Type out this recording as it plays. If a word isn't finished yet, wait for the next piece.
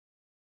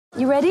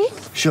You ready?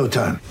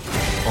 Showtime.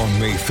 On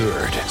May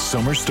 3rd,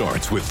 summer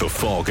starts with The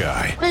Fall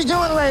Guy. Let's do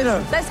it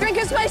later. Let's drink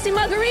a spicy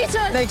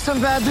margarita. Make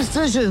some bad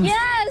decisions.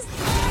 Yes!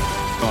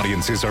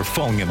 Audiences are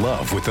falling in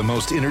love with the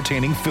most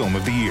entertaining film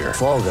of the year.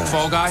 Fall Guy.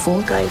 Fall Guy?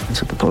 Fall guy.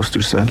 That's what the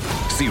poster said.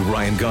 See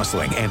Ryan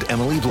Gosling and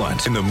Emily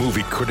Blunt in the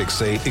movie critics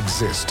say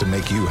exists to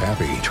make you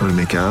happy. Trying to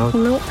make it out?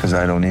 Nope. Because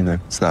I don't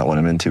either. It's not what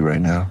I'm into right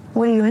now.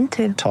 What are you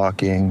into?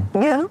 Talking.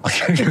 Yeah.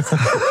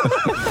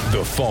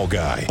 The Fall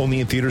Guy.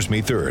 Only in theaters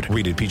May 3rd.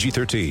 Rated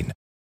PG-13.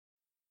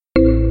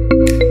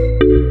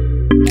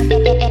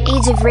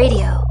 Age of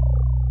Radio.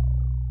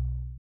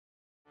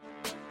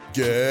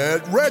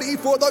 Get ready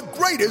for the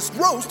greatest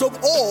roast of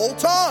all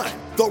time.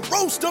 The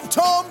Roast of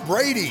Tom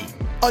Brady.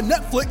 A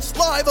Netflix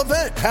live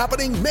event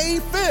happening May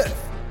 5th.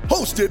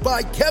 Hosted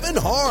by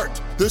Kevin Hart.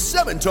 The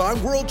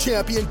 7-time world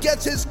champion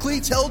gets his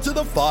cleats held to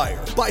the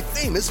fire by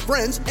famous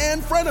friends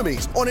and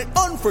frenemies on an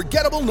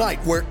unforgettable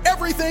night where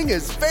everything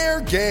is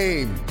fair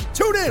game.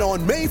 Tune in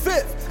on May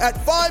 5th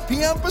at 5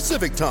 p.m.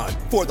 Pacific time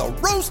for the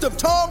Roast of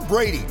Tom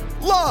Brady.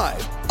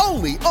 Live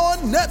only on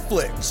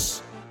Netflix.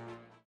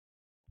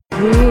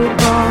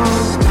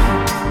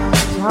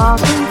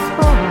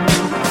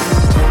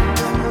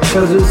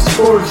 Because it's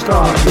Sports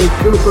Talk with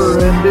Cooper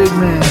and Big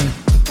Man.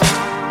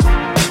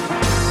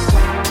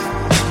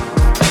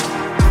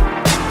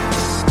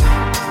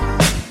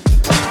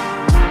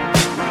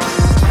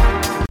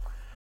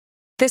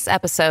 This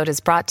episode is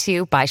brought to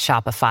you by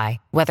Shopify.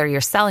 Whether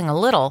you're selling a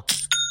little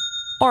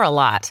or a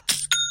lot,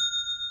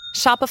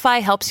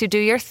 Shopify helps you do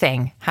your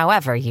thing,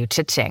 however you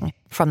cha-ching.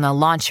 From the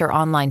launch your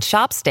online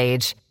shop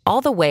stage,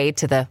 all the way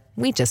to the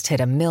we just hit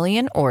 1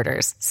 million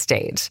orders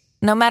stage.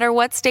 No matter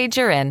what stage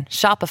you're in,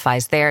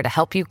 Shopify's there to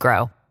help you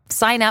grow.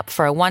 Sign up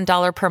for a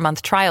 $1 per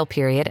month trial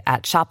period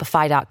at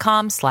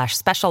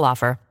shopify.com/special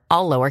offer,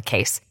 all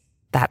lowercase.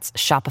 That's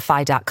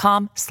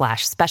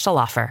shopify.com/special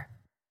offer.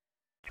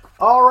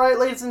 All right,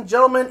 ladies and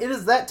gentlemen, it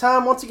is that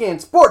time once again.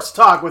 Sports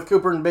Talk with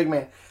Cooper and Big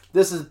Man.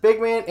 This is Big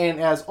Man,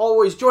 and as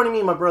always, joining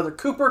me, my brother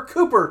Cooper.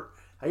 Cooper,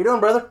 how you doing,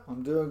 brother?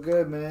 I'm doing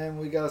good, man.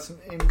 We got some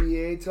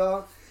NBA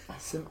talk,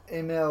 some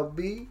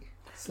MLB,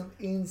 some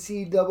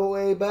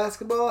NCAA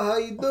basketball. How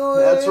you doing?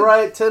 That's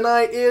right.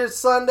 Tonight is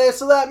Sunday,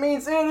 so that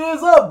means it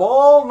is a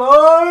ball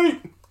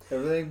night.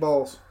 Everything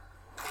balls.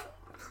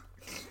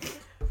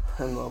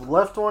 And the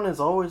left one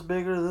is always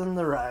bigger than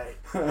the right,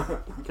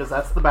 because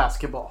that's the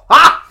basketball.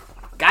 Ha!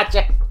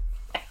 Gotcha.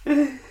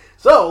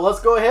 So, let's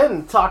go ahead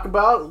and talk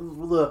about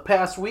the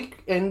past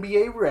week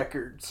NBA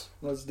records.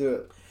 Let's do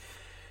it.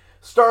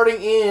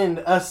 Starting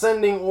in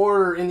ascending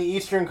order in the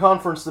Eastern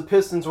Conference, the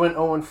Pistons went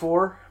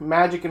 0-4.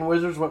 Magic and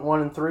Wizards went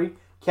 1-3.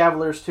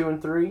 Cavaliers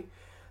 2-3.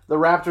 The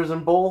Raptors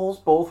and Bulls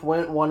both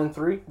went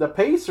 1-3. The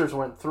Pacers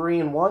went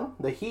 3-1.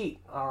 The Heat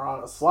are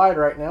on a slide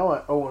right now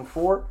at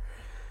 0-4.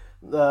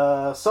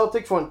 The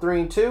Celtics went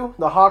 3-2.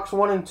 The Hawks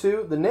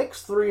 1-2. The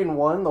Knicks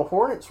 3-1. The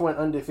Hornets went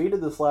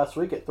undefeated this last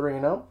week at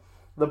 3-0.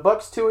 The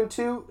Bucks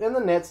 2-2, and the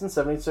Nets and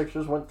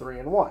 76ers went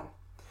 3-1.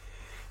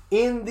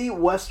 In the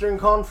Western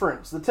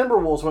Conference, the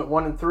Timberwolves went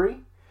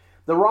 1-3.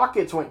 The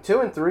Rockets went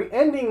 2-3,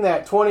 ending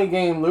that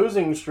 20-game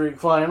losing streak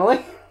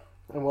finally,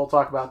 and we'll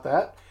talk about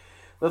that.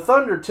 The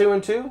Thunder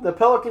 2-2. The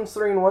Pelicans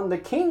 3-1. The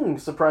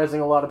Kings, surprising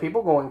a lot of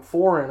people, going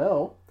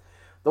 4-0.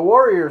 The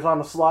Warriors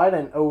on a slide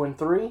and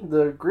 0-3.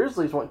 The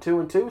Grizzlies went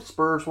 2-2.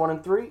 Spurs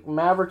 1-3.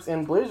 Mavericks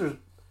and Blazers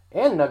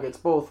and Nuggets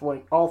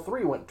all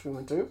three went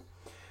 2-2.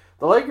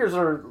 The Lakers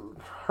are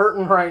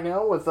hurting right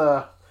now with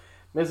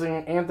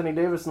missing Anthony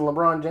Davis and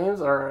LeBron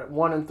James are at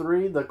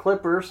 1-3. The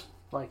Clippers,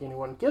 like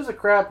anyone gives a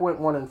crap, went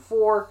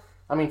 4-0.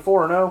 I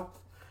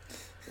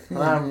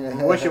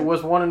wish it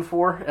was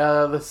 1-4.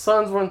 The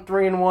Suns went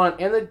 3-1,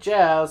 and the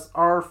Jazz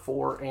are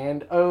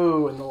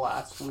 4-0 in the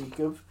last week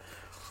of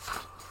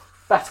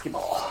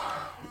basketball.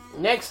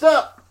 Next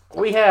up,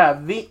 we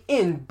have the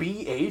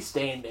NBA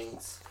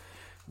standings.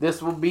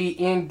 This will be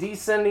in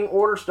descending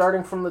order,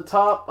 starting from the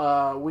top.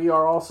 We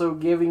are also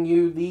giving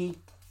you the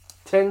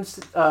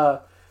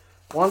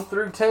 1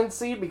 through 10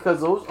 seed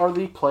because those are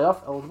the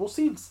playoff eligible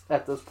seeds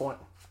at this point.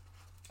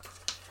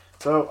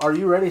 So, are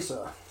you ready,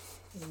 sir?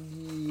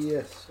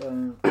 Yes.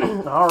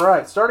 All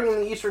right. Starting in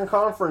the Eastern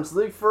Conference,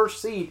 the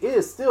first seed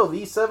is still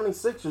the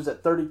 76ers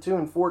at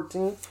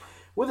 32-14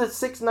 with a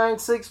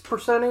 .696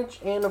 percentage.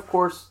 And, of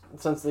course,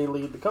 since they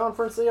lead the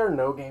conference, they are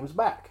no games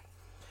back.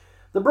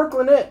 The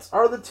Brooklyn Nets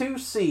are the 2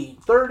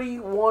 seed,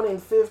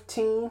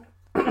 31-15,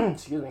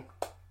 excuse me,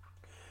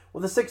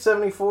 with a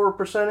 .674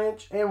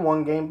 percentage and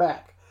 1 game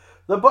back.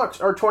 The Bucks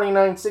are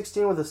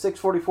 29-16 with a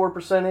 .644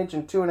 percentage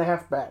and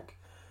 2.5 back.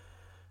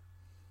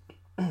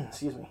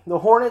 Excuse me. The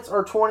Hornets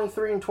are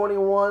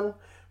 23-21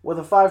 with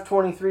a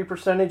 .523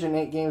 percentage and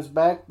 8 games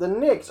back. The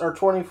Knicks are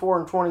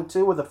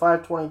 24-22 with a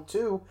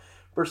 .522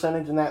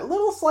 percentage, and that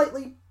little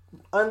slightly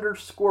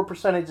underscore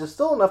percentage is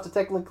still enough to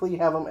technically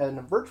have them in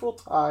a virtual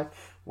tie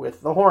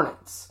with the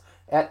Hornets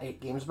at 8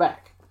 games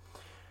back.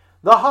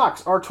 The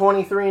Hawks are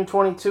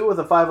 23-22 with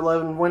a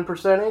 .511 win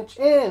percentage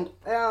and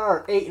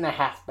are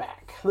 8.5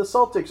 back. The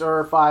Celtics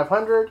are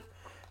 500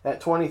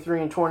 at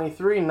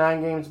 23-23,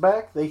 9 games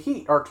back. The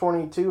Heat are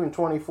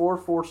 22-24,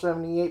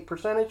 478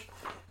 percentage.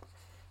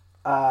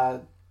 I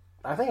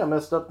think I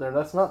messed up there.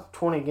 That's not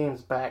 20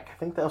 games back. I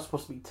think that was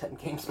supposed to be 10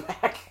 games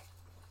back.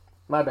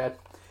 My bad.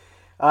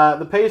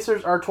 The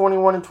Pacers are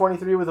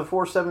 21-23 with a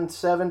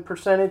 477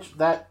 percentage.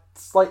 That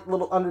slight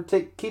little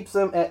undertake keeps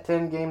them at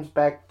 10 games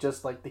back,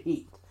 just like the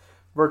Heat.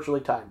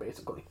 Virtually tied,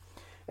 basically.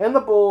 And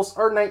the Bulls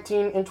are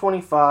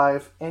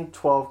 19-25 and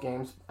 12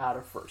 games out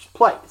of first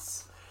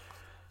place.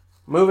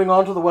 Moving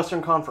on to the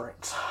Western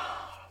Conference.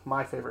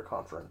 My favorite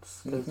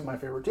conference. Because my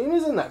favorite team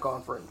is in that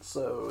conference.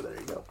 So, there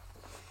you go.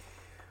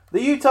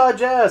 The Utah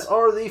Jazz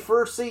are the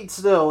first seed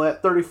still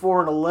at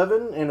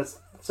 34-11 and a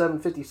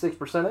 756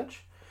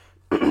 percentage.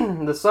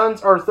 The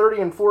Suns are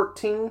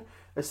 30-14,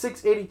 a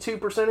 682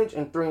 percentage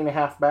and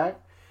 3.5 back.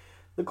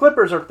 The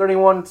Clippers are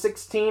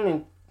 31-16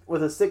 and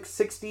with a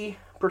 660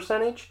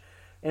 percentage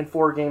and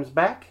 4 games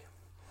back.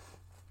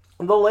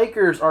 The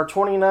Lakers are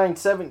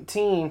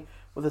 29-17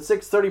 with a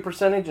 630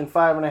 percentage and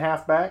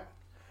 5.5 back.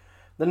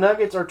 The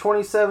Nuggets are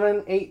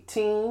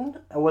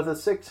 27-18 with a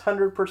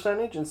 600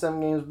 percentage and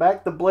 7 games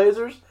back. The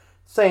Blazers,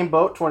 same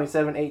boat,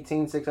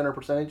 27-18, 600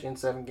 percentage and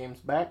 7 games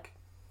back.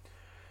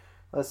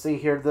 Let's see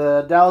here.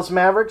 The Dallas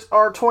Mavericks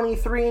are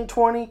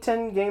 23-20,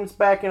 10 games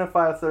back and a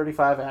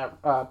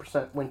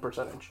 535% win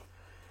percentage.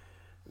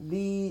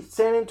 The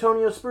San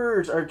Antonio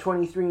Spurs are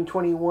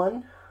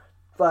 23-21,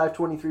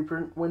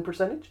 523 win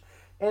percentage,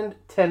 and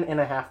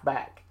 10.5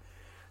 back.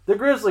 The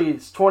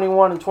Grizzlies,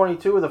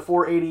 21-22 with a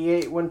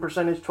 488 win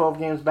percentage, 12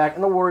 games back.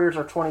 And the Warriors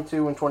are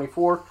 22-24,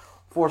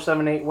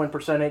 478 win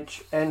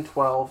percentage, and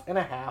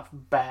 12.5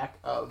 back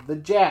of the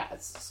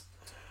Jazz.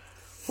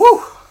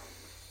 Woo!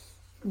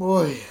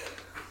 Boy.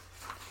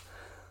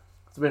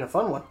 It's been a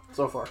fun one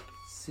so far.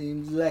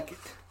 Seems like it.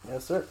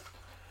 Yes, sir.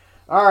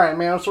 All right,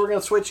 man. So we're going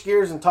to switch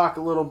gears and talk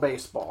a little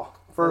baseball.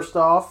 First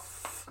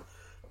off,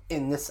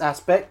 in this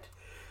aspect,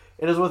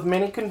 it is with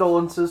many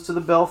condolences to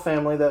the Bell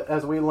family that,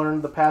 as we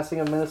learned, the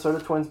passing of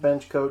Minnesota Twins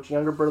bench coach,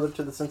 younger brother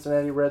to the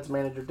Cincinnati Reds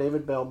manager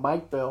David Bell,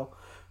 Mike Bell,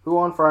 who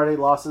on Friday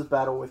lost his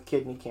battle with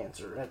kidney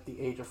cancer at the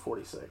age of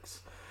 46.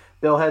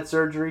 Bell had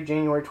surgery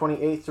January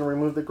 28th to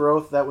remove the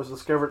growth that was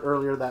discovered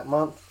earlier that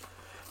month.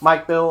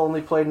 Mike Bell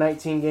only played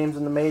 19 games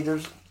in the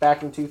majors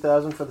back in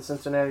 2000 for the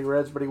Cincinnati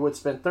Reds, but he would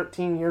spend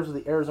 13 years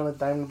with the Arizona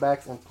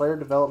Diamondbacks in player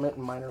development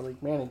and minor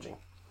league managing.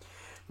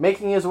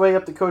 Making his way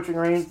up the coaching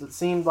ranks, it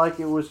seemed like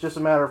it was just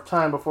a matter of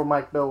time before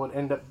Mike Bell would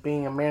end up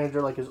being a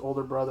manager like his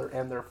older brother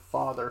and their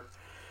father.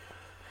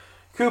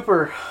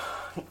 Cooper,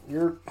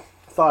 your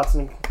thoughts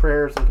and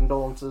prayers and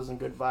condolences and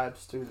good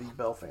vibes to the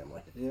Bell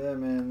family. Yeah,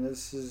 man,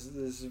 this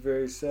is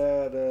very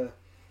sad.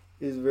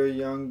 He's a very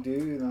young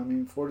dude. I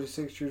mean,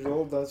 46 years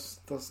old.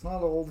 That's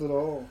not old at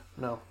all.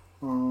 No.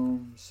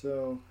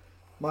 So,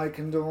 my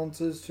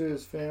condolences to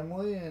his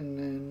family,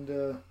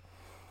 and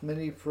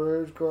many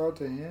prayers go out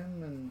to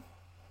him,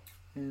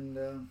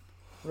 and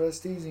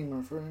rest easy,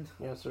 my friend.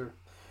 Yes, sir.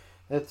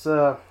 It's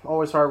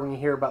always hard when you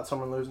hear about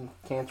someone losing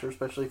cancer,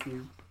 especially if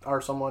you are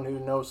someone who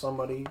knows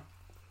somebody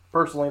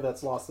personally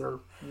that's lost their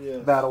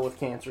battle with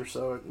cancer.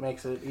 So it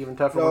makes it even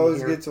tougher. It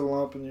always gets a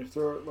lump in your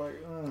throat,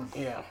 like.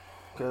 Yeah.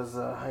 Because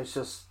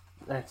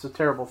it's a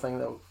terrible thing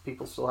that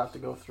people still have to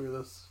go through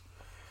this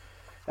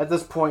at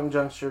this point in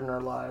juncture in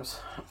their lives.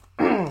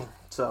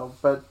 So,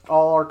 but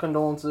all our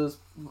condolences,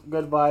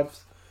 good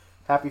vibes,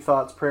 happy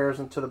thoughts, prayers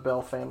into the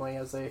Bell family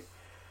as they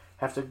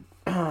have to,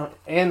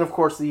 and of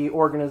course the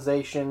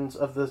organizations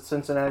of the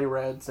Cincinnati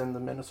Reds and the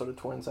Minnesota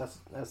Twins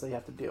as they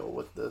have to deal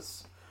with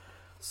this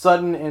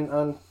sudden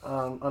and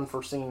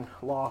unforeseen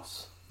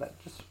loss that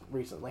just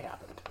recently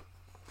happened.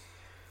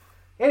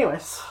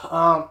 Anyways,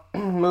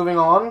 moving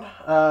on.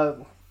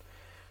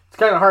 It's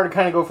kind of hard to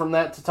kind of go from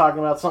that to talking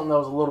about something that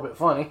was a little bit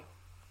funny.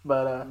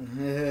 But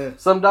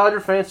some Dodger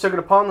fans took it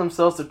upon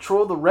themselves to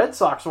troll the Red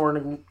Sox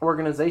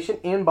organization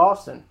in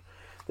Boston.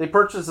 They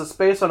purchased a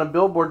space on a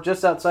billboard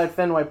just outside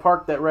Fenway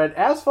Park that read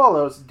as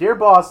follows: "Dear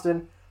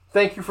Boston,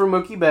 thank you for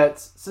Mookie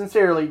Betts.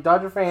 Sincerely,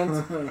 Dodger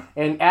fans,"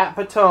 and at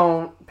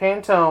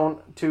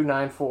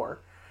Pantone294.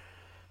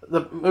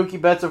 The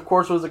Mookie Betts, of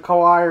course, was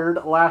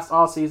acquired last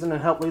offseason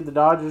and helped lead the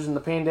Dodgers in the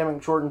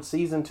pandemic-shortened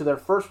season to their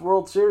first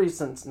World Series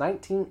since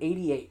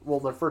 1988. Well,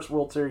 their first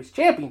World Series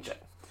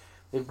championship.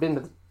 They've been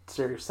to the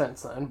series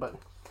since then, but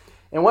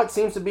in what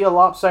seems to be a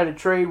lopsided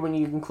trade when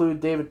you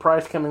include David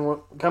Price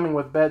coming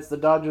with Betts, the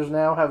Dodgers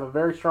now have a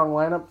very strong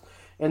lineup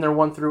in their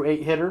 1 through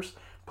 8 hitters,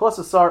 plus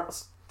a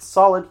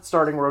solid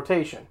starting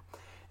rotation.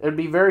 It would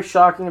be very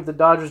shocking if the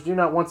Dodgers do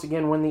not once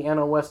again win the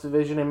NL West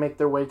division and make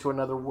their way to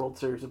another World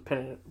Series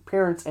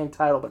appearance and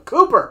title. But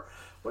Cooper,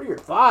 what are your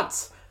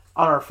thoughts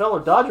on our fellow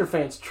Dodger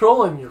fans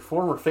trolling your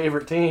former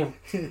favorite team?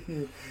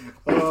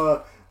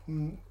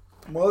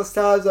 Most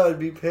times I would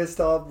be pissed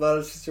off about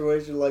a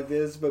situation like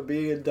this, but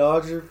being a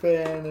Dodger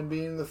fan and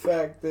being the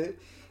fact that,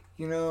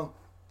 you know,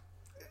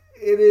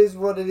 it is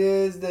what it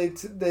is. They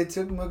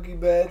took Mookie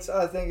Betts.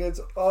 I think it's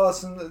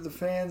awesome that the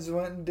fans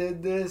went and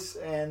did this,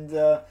 and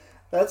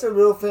That's a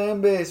real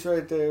fan base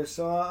right there,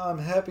 so I'm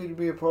happy to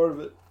be a part of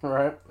it.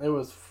 Right? It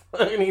was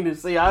funny to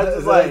see. I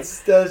was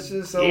just That's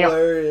just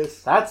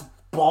hilarious. That's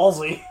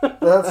ballsy.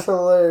 That's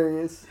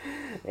hilarious.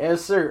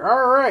 Yes, sir.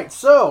 All right,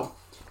 so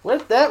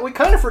with that, we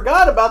kind of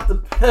forgot about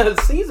the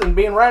season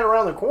being right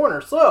around the corner.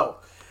 So,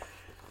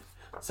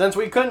 since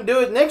we couldn't do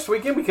it next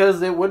weekend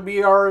because it would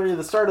be already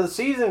the start of the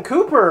season,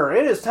 Cooper,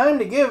 it is time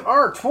to give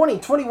our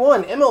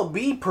 2021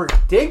 MLB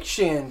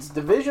predictions,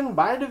 division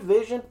by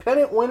division,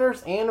 pennant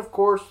winners, and of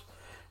course,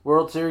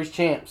 World Series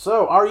champs.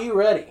 So, are you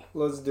ready?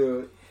 Let's do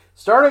it.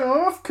 Starting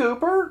off,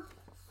 Cooper,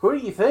 who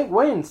do you think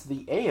wins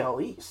the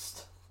AL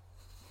East?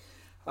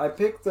 I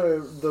picked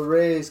the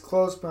Rays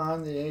close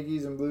behind the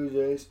Yankees and Blue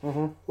Jays.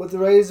 Mm-hmm. With the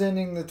Rays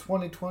ending the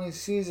 2020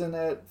 season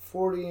at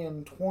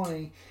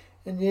 40-20,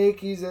 and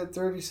Yankees at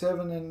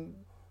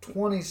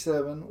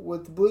 37-27,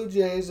 with the Blue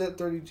Jays at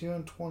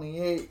 32-28.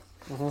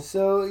 Mm-hmm.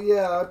 So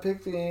yeah, I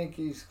picked the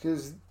Yankees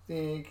because the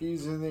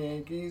Yankees are the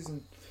Yankees,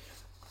 and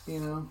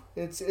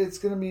it's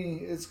gonna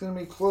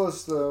be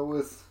close though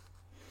with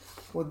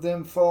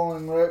them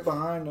falling right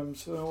behind them.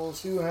 So we'll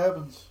see what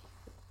happens.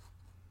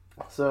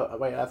 So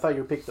wait, I thought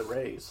you picked the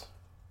Rays.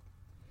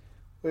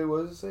 Wait,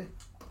 what did it say?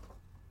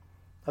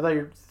 I thought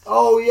you.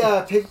 Oh yeah,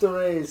 I picked the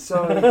Rays.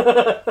 Sorry,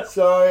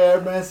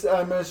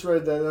 I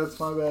misread that. That's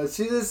my bad.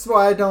 See, this is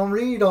why I don't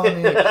read on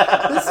here.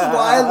 This is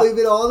why I leave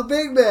it all to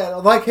Big Man.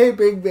 I'm like, hey,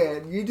 Big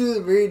Man, you do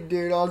the reading,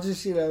 dude. I'll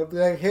just be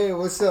like, hey,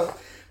 what's up?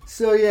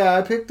 So yeah,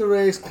 I picked the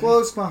Rays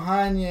close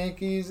behind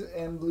Yankees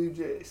and Blue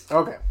Jays.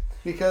 Okay.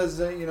 Because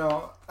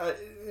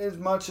as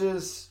much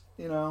as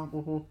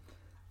Mm-hmm.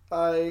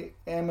 I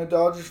am a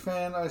Dodgers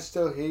fan, I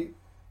still hate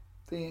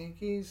the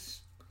Yankees.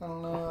 I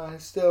don't know. I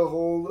still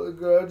hold a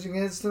grudge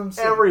against them.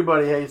 So,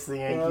 Everybody hates the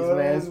Yankees, man.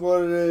 It is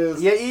what it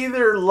is. You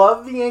either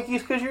love the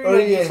Yankees because you're a Or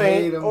Yankees you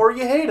fan, hate 'em. or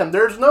you hate them.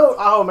 There's no,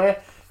 oh man,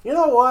 you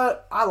know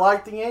what? I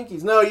like the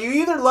Yankees. No, you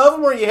either love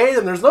them or you hate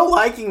them. There's no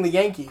liking the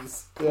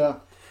Yankees. Yeah.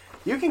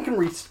 You can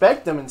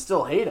respect them and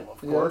still hate them, of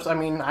course. I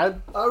mean, I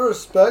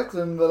respect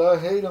them, but I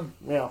hate them.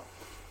 Yeah.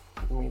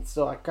 I mean,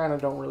 still, I kind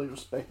of don't really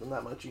respect them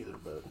that much either,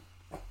 but...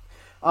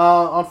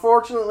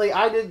 unfortunately,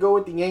 I did go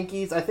with the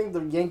Yankees. I think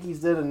the Yankees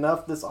did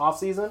enough this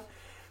offseason.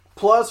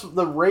 Plus,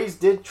 the Rays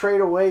did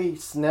trade away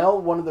Snell,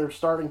 one of their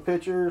starting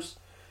pitchers.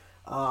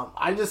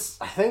 I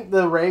think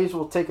the Rays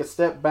will take a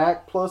step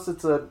back. Plus,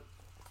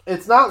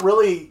 it's not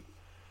really...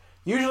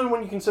 Usually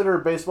when you consider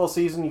a baseball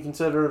season, you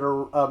consider it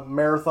a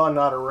marathon,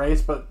 not a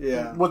race. But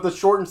with the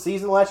shortened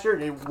season last year,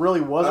 it really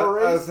was a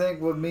race. I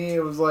think with me,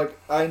 it was like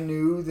I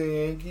knew the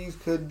Yankees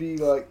could be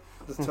like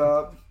the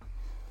top.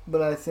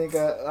 But I think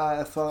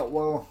I thought,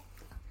 well,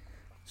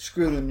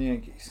 screw them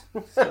Yankees.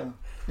 So,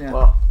 yeah.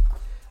 Well,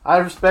 I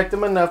respect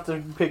them enough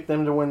to pick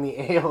them to win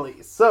the AL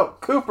East. So,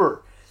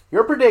 Cooper,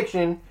 your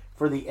prediction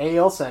for the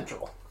AL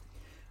Central.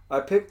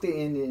 I picked the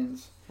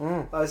Indians.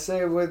 I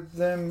say with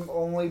them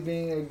only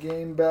being a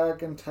game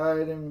back and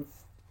tied in...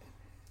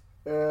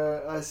 in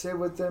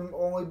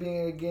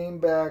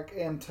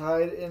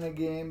a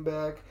game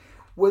back,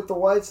 with the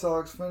White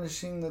Sox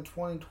finishing the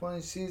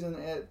 2020 season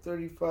at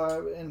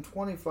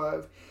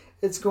 35-25.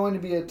 It's going to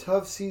be a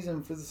tough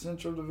season for the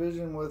Central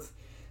Division, with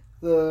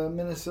the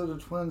Minnesota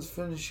Twins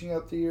finishing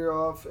up the year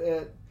off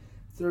at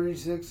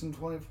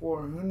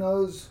 36-24. Who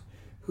knows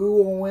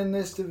who will win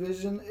this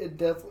division?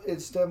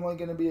 It's definitely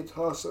going to be a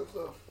toss-up,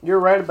 though. You're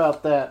right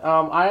about that.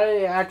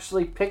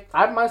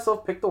 I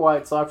myself picked the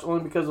White Sox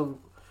only because of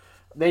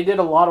they did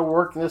a lot of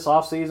work this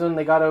offseason.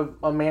 They got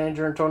a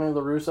manager, Antonio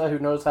La Russa, who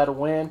knows how to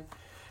win.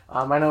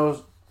 I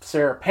know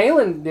Sarah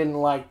Palin didn't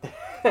like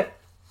that.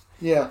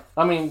 Yeah.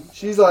 I mean...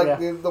 She's like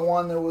the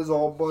one that was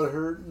all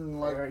butthurt and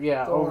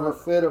throwing a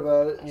fit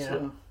about it.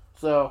 Yeah.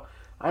 So,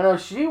 I know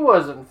she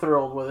wasn't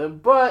thrilled with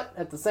it, but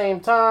at the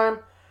same time,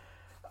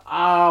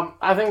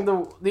 I think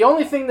the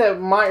only thing that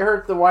might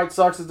hurt the White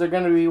Sox is they're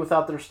going to be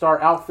without their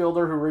star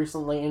outfielder who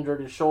recently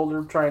injured his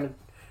shoulder trying to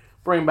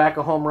bring back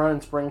a home run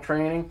in spring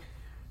training.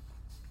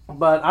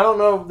 But I don't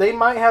know. They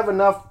might have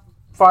enough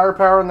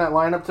firepower in that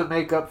lineup to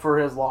make up for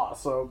his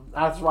loss. So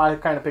that's why I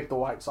kind of picked the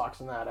White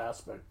Sox in that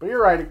aspect. But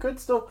you're right. It could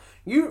still...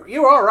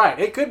 You are right.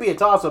 It could be a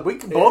toss-up. We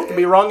could both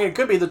be wrong. It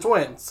could be the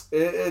Twins.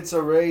 It's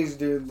a race,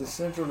 dude. The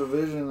Central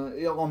Division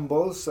on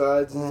both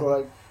sides is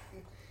like...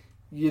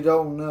 You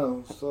don't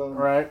know. So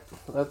right.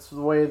 That's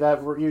the way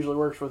that usually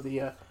works with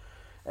the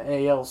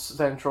AL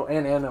Central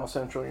and NL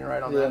Central. You're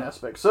right on that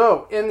aspect.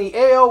 So, in the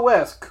AL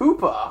West,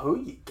 Koopa,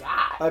 who you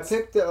got? I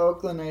picked the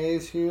Oakland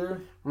A's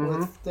here,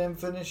 with them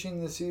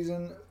finishing the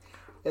season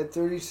at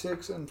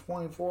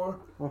 36-24.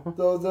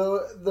 Though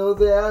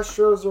the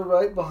Astros are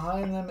right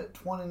behind them at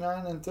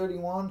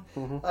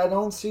 29-31, I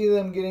don't see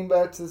them getting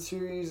back to the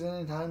series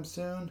anytime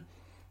soon.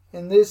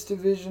 And this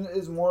division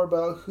is more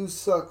about who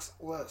sucks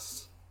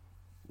less.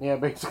 Yeah,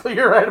 basically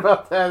you're right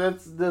about that.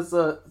 This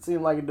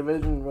seemed like a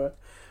division, but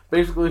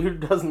basically who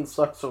doesn't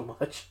suck so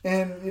much.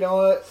 And you know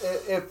what?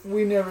 If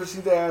we never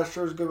see the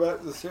Astros go back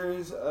to the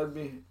series, I'd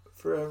be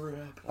forever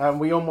happy. And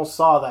we almost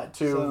saw that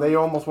too. So, they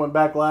almost went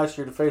back last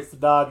year to face the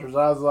Dodgers.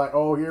 I was like,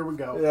 oh, here we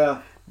go.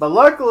 Yeah. But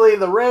luckily,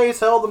 the Rays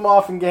held them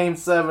off in Game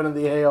 7 of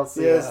the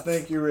ALCS. Yes,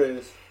 thank you,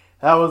 Rays.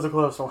 That was a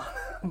close one.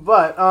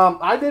 But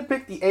I did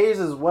pick the A's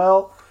as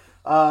well.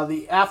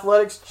 The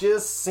Athletics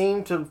just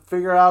seem to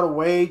figure out a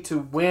way to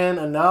win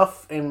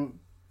enough, and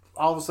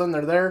all of a sudden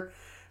they're there.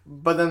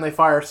 But then they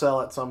fire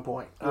sell at some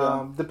point.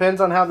 Yeah.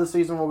 Depends on how the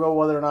season will go,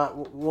 whether or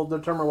not we'll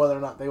determine whether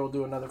or not they will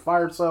do another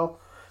fire sale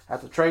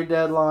at the trade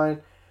deadline.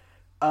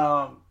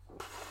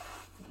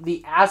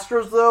 The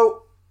Astros,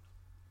 though,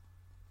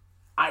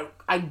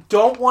 I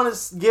don't want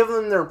to give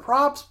them their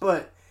props,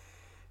 but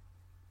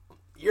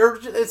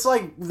it's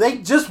like they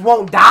just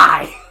won't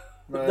die.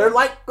 Right. They're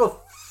like a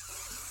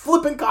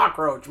flipping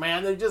cockroach,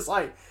 man. They're just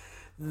like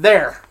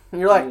there.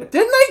 And you're like,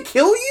 didn't they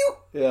kill you?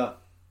 Yeah.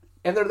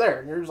 And they're there.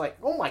 And you're just like,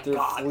 oh my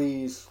God.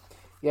 Fleas.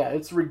 Yeah,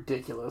 it's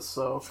ridiculous.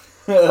 So,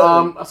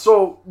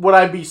 so would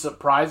I be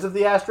surprised if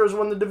the Astros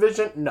win the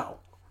division? No.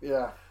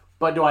 Yeah.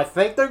 But do I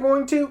think they're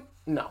going to?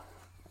 No.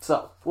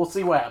 So, we'll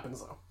see what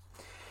happens, though.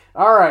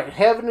 All right,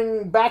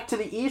 heading back to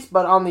the East,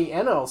 but on the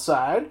NL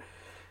side,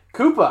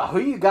 Koopa, who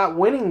you got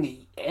winning the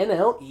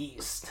NL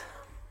East?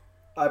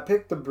 I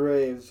picked the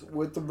Braves.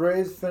 With the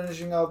Braves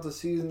finishing out the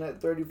season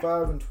at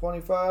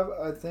 35-25,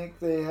 I think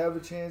they have a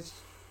chance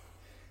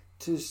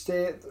to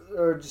stay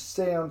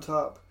on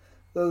top.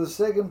 Though the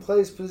second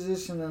place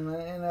position in the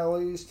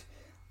NL East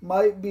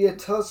might be a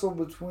tussle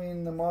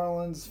between the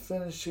Marlins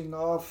finishing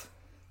off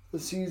the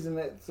season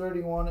at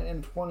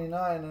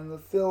 31-29 and the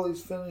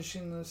Phillies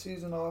finishing the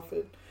season off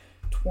at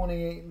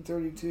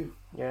 28-32.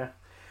 Yeah.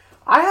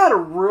 I had a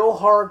real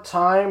hard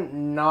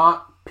time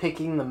not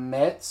picking the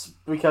Mets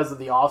because of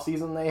the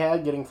offseason they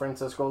had, getting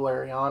Francisco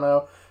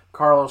Liriano,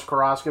 Carlos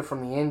Carrasco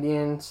from the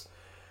Indians.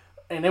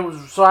 And I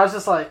was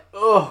just like,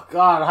 oh,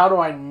 God, how do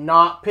I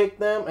not pick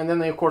them? And then,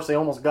 they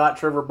almost got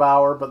Trevor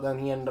Bauer, but then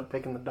he ended up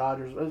picking the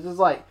Dodgers. It was just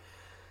like,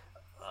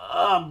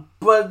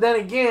 but then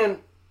again,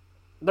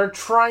 they're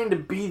trying to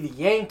be the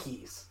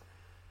Yankees.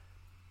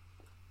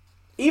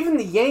 Even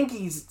the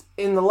Yankees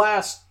in the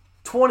last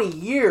 20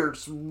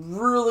 years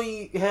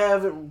really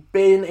haven't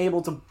been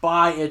able to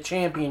buy a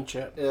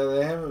championship. Yeah,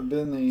 they haven't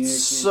been the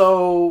Yankees.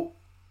 So,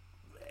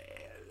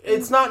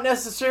 it's not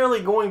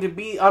necessarily going to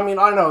be... I mean,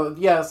 I know,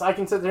 yes, I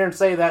can sit there and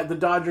say that the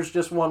Dodgers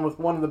just won with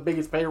one of the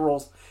biggest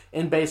payrolls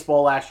in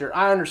baseball last year.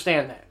 I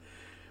understand that.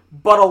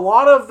 But a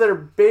lot of their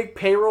big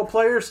payroll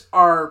players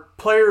are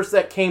players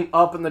that came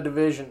up in the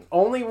division.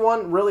 Only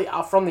one really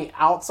from the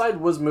outside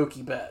was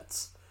Mookie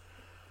Betts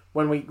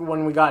when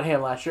we got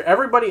him last year.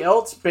 Everybody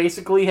else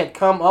basically had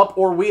come up,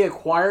 or we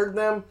acquired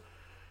them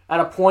at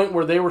a point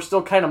where they were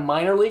still kind of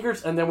minor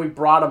leaguers, and then we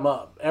brought them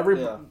up.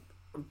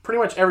 Pretty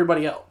much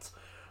everybody else.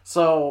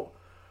 So,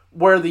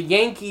 where the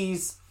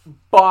Yankees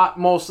bought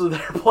most of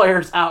their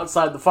players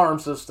outside the farm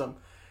system.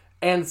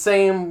 And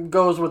same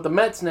goes with the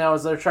Mets now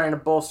as they're trying to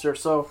bolster.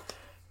 So,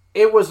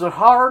 it was a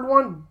hard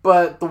one,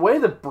 but the way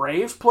the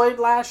Braves played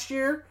last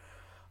year,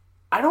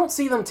 I don't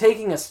see them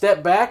taking a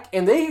step back,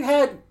 and they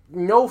had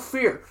no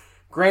fear.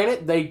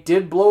 Granted, they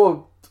did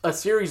blow a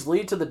series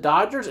lead to the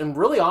Dodgers and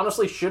really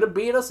honestly should have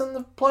beat us in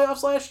the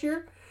playoffs last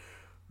year.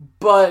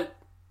 But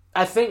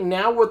I think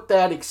now with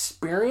that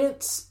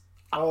experience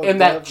and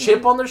that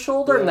chip on their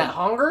shoulder and that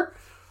hunger,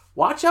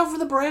 watch out for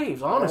the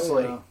Braves,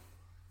 honestly. All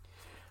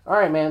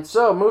right, man.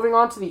 So, moving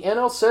on to the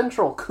NL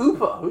Central.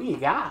 Koopa, who you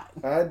got?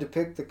 I had to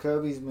pick the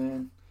Cubbies,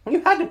 man.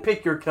 You had to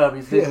pick your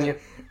Cubbies, didn't you?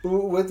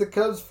 With the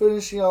Cubs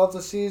finishing off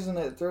the season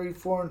at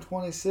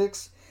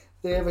 34-26,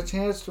 they have a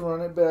chance to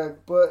run it back,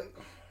 but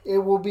it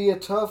will be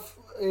tough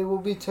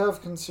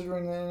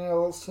considering the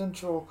NL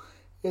Central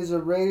is a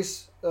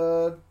race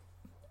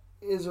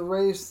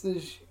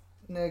this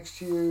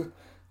next year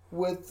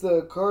with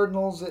the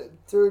Cardinals at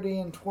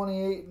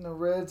 30-28 and the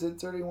Reds at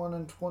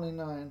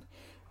 31-29.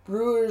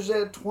 Brewers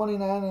at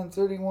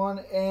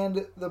 29-31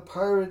 and the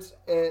Pirates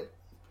at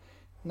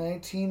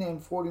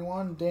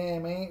 19-41.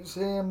 Damn, ain't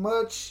saying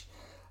much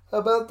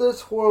about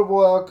this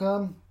horrible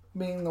outcome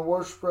being the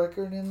worst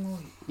record in the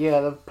league. Yeah,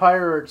 the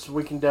Pirates,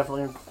 we can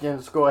definitely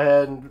just go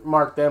ahead and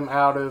mark them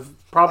out of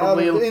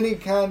any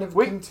kind of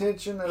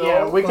contention at all.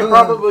 Yeah, we can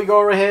probably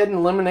go ahead and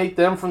eliminate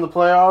them from the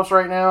playoffs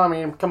right now. I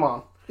mean, come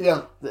on.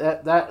 Yeah.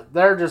 That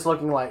they're just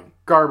looking like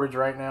garbage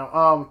right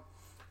now.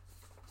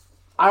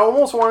 I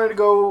almost wanted to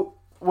go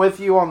with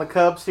you on the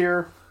Cubs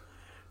here,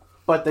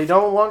 but they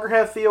no longer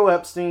have Theo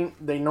Epstein.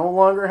 They no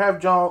longer have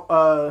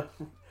Joe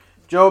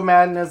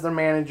Madden as their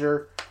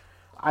manager.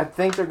 I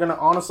think they're going to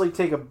honestly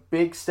take a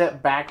big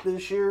step back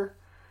this year,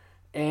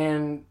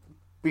 and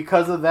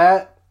because of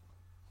that,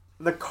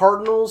 the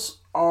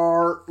Cardinals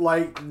are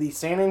like the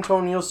San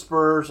Antonio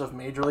Spurs of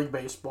Major League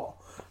Baseball.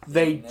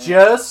 They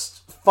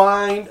just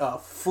find a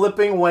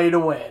flipping way to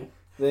win.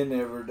 They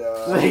never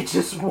die. They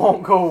just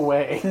won't go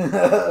away.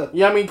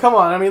 Yeah, I mean, come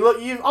on. I mean,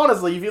 look.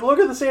 Honestly, if you look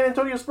at the San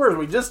Antonio Spurs,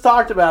 we just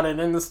talked about it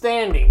in the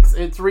standings.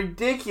 It's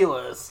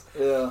ridiculous.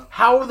 Yeah.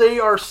 How they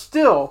are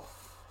still.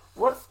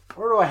 Where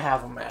do I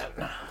have them at?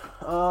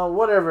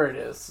 Whatever it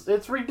is.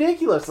 It's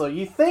ridiculous, though.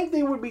 You think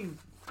they would be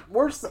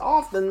worse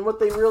off than what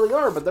they really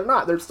are, but they're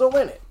not. They're still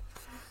in it.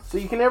 So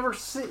you can never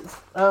see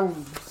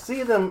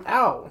them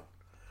out.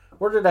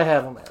 Where did I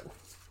have them at?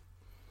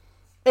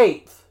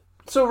 8th.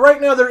 So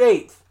right now they're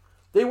 8th.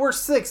 They were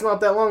 6th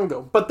not that long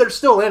ago, but they're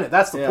still in it.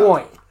 That's the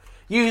point.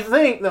 You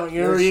think though,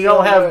 you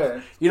don't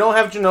have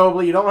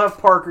Ginobili, you don't have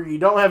Parker, you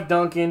don't have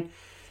Duncan,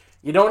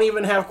 you don't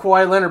even have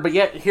Kawhi Leonard, but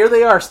yet here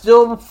they are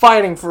still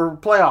fighting for a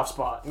playoff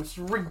spot. It's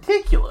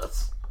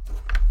ridiculous.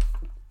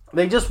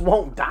 They just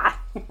won't die.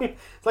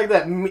 It's like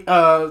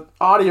that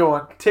audio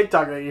on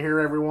TikTok that you hear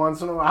every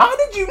once in a while. How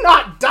did you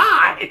not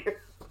die?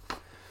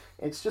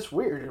 It's just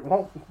weird.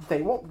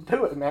 They won't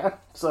do it, man.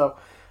 So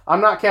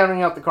I'm not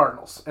counting out the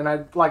Cardinals,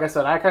 and like I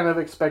said, I kind of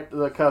expect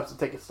the Cubs to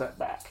take a step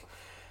back.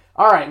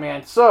 All right,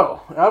 man.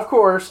 So, of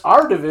course,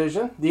 our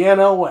division, the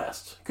NL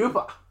West.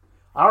 Koopa,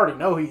 I already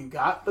know who you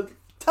got, but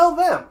tell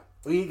them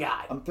who you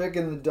got. I'm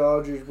picking the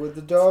Dodgers. With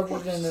the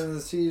Dodgers ending the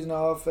season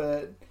off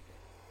at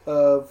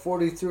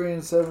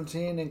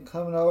 43-17 and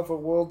coming off a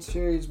World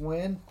Series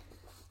win,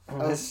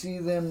 I see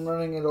them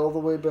running it all the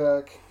way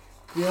back.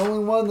 The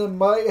only one that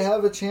might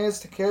have a chance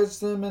to catch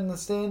them in the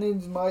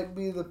standings might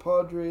be the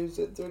Padres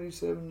at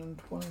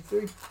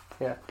 37-23.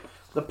 Yeah.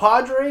 The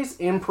Padres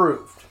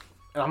improved.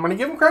 And I'm going to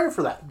give them credit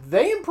for that.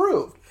 They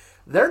improved.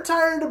 They're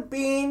tired of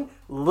being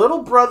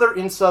little brother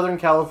in Southern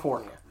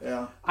California.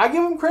 Yeah. I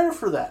give them credit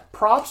for that.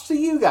 Props to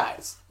you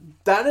guys.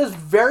 That is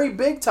very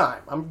big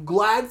time. I'm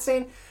glad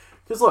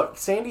because look,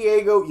 San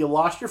Diego, you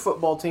lost your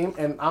football team,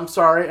 and I'm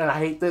sorry, and I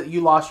hate that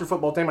you lost your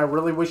football team. I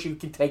really wish you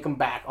could take them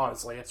back,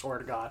 honestly. I swear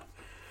to God.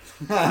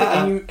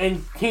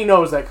 and he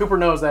knows that. Cooper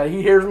knows that.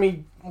 He hears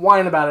me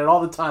whine about it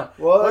all the time.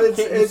 Well,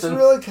 it's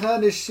really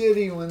kind of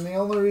shitty when the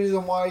only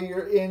reason why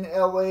you're in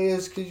LA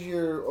is because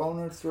your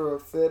owner threw a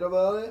fit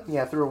about it.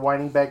 Yeah, threw a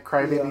whining bag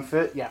crybaby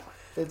fit. Yeah.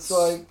 It's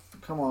like,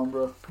 come on,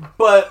 bro.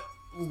 But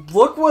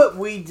look what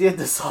we did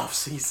this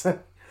offseason.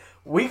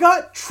 We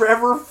got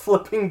Trevor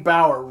flipping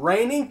Bauer,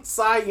 reigning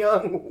Cy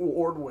Young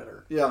Award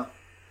winner. Yeah.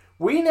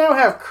 We now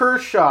have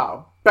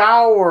Kershaw,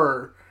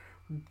 Bauer,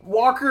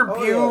 Walker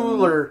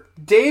Buehler,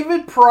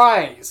 David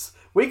Price.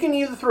 We can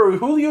either throw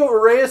Julio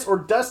Urias or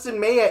Dustin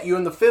May at you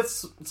in the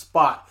 5th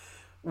spot.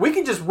 We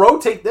can just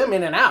rotate them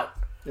in and out.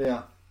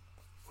 Yeah.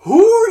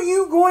 Who are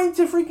you going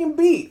to freaking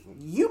beat?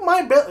 You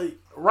might bet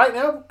right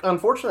now,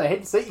 unfortunately, I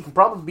hate to say it, you can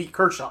probably beat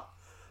Kershaw.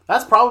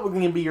 That's probably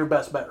going to be your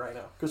best bet right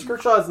now. Because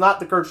Kershaw is not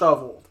the Kershaw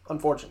of old,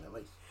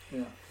 unfortunately.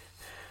 Yeah.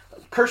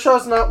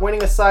 Kershaw's not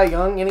winning a Cy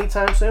Young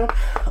anytime soon,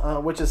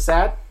 which is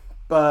sad.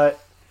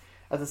 But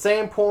at the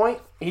same point,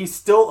 he's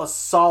still a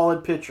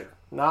solid pitcher.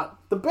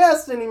 Not the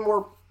best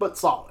anymore, but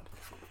solid.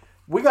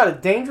 We got a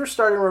dangerous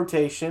starting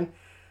rotation.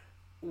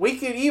 We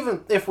could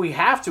even, if we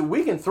have to,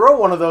 we can throw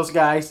one of those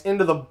guys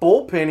into the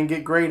bullpen and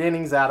get great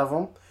innings out of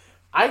them.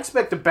 I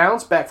expect a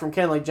bounce back from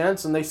Kenley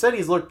Jensen. They said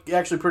he's looked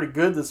actually pretty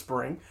good this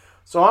spring.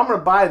 So I'm going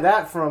to buy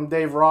that from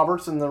Dave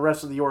Roberts and the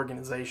rest of the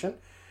organization.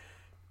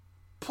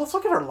 Plus,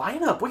 look at our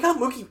lineup. We got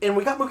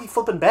Mookie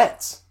flipping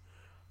bets.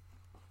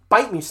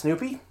 Bite me,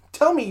 Snoopy.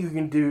 Tell me you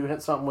can do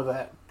something with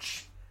that.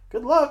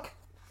 Good luck.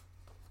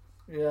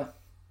 Yeah.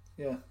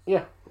 Yeah.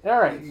 Yeah. All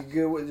right. You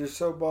good with your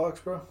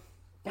soapbox, bro?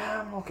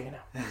 Yeah, I'm okay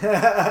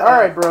now. All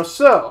right, bro.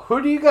 So,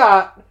 who do you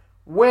got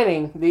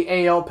winning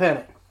the AL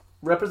pennant?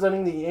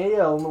 Representing the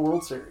AL in the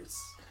World Series.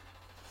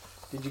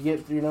 Did you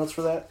get your notes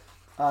for that?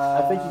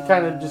 I think you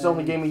kind of just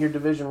only gave me your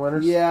division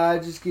winners. Yeah, I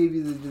just gave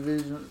you the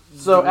division.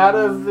 So, out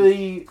of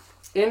the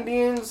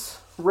Indians,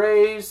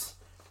 Rays,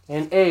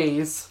 and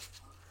A's,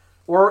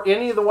 or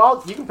any of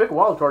the you can pick a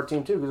wild card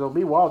team too, because it'll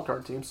be a wild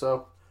card team.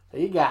 So,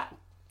 there you got.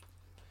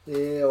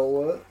 The AL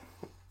what?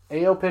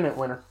 AL pennant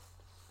winner.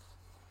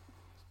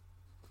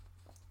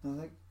 I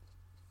think.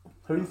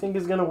 Who do you think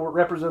is going to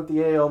represent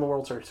the AL in the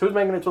World Series? Who's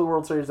making it to the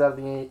World Series out of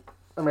the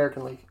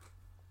American League?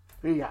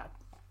 Who you got?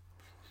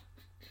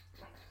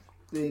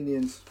 The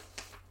Indians.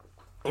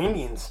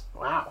 Indians?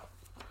 Wow.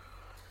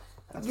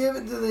 Give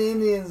it to the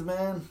Indians,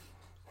 man.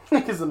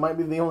 Because it might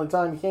be the only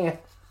time you can.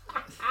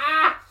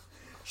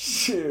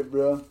 Shit,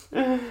 bro.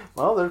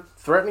 Well, they're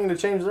threatening to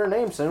change their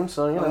name soon,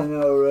 so, you know. I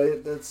know,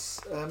 right?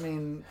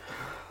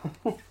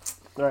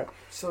 All right.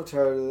 So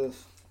tired of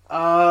this.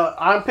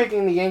 I'm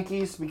picking the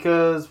Yankees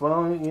because,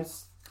 well,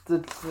 it's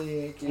the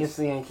Yankees. It's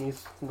the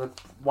Yankees.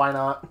 But why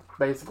not,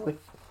 basically?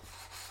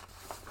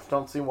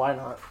 Don't see why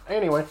not.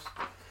 Anyways.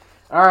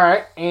 All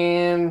right.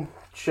 And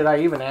should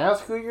I even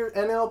ask who your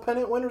NL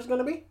pennant winner is going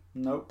to be?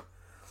 Nope.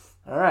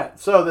 All right.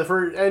 So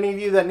for any of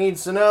you that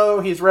needs to know,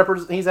 he's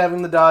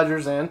having the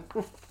Dodgers in.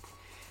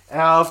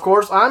 Of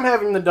course, I'm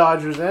having the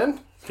Dodgers in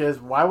because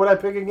why would I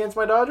pick against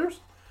my Dodgers?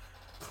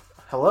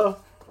 Hello.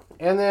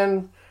 And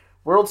then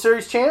World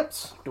Series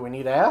champs. Do we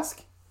need to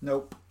ask?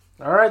 Nope.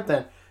 All right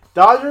then.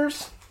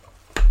 Dodgers.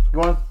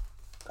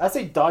 I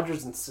say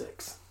Dodgers in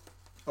 6.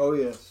 Oh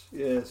yes,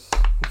 yes.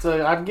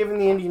 So I'm giving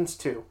the Indians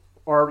 2,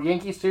 or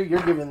Yankees 2.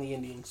 You're giving the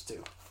Indians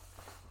 2.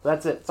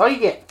 That's it. That's all you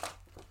get.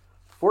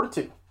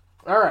 4-2.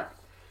 All right.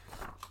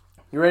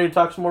 You ready to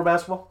talk some more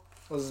basketball?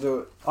 Let's do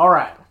it. All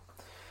right.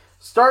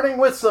 Starting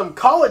with some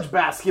college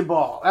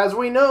basketball. As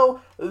we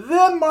know,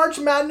 the March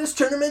Madness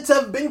tournaments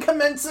have been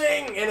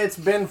commencing, and it's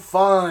been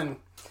fun.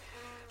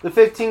 The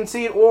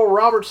 15-seed Oral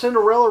Roberts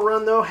Cinderella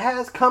run, though,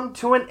 has come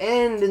to an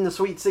end in the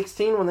Sweet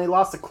 16 when they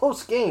lost a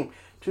close game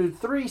to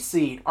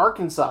 3-seed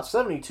Arkansas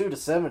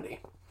 72-70.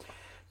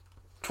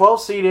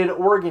 12-seeded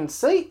Oregon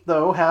State,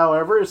 though,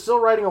 however, is still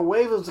riding a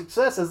wave of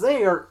success as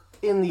they are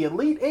in the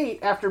Elite Eight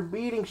after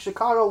beating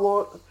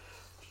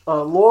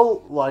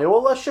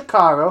Loyola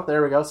Chicago.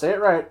 There we go, say it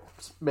right,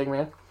 big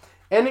man.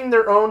 Ending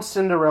their own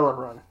Cinderella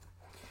run.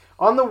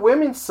 On the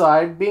women's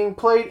side, being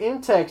played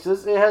in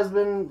Texas, it has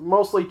been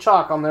mostly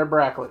chalk on their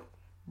bracket.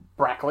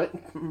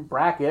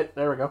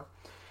 There we go.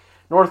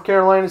 North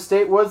Carolina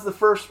State was the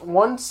first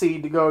 1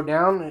 seed to go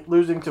down,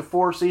 losing to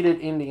 4-seeded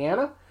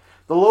Indiana.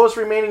 The lowest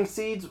remaining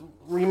seeds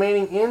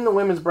remaining in the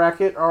women's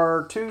bracket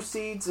are 2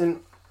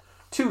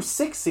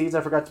 6 seeds.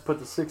 I forgot to put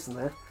the 6 in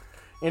there.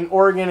 In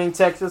Oregon and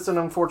Texas, and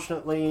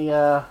unfortunately,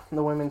 the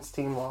women's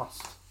team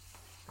lost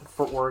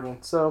for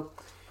Oregon. So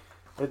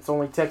it's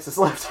only Texas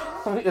left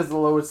as the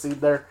lowest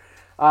seed there.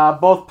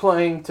 Both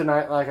playing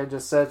tonight, like I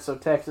just said, so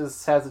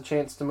Texas has a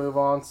chance to move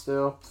on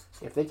still,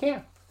 if they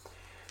can.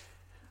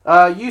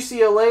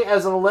 UCLA,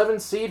 as an 11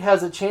 seed,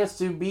 has a chance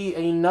to be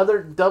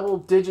another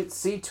double-digit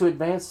seed to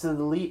advance to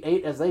the Elite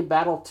Eight as they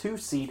battle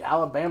 2-seed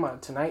Alabama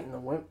tonight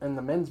in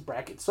the men's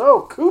bracket.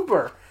 So,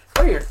 Cooper,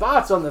 what are your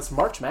thoughts on this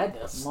March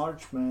Madness?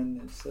 March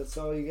Madness. That's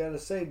all you gotta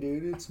say,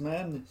 dude. It's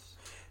madness.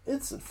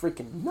 It's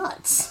freaking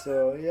nuts.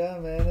 So, yeah,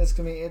 man, it's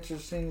going to be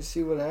interesting to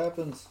see what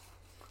happens.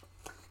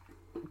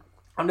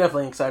 I'm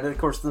definitely excited. Of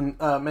course, the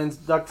men's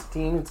Ducks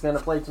team is going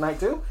to play tonight,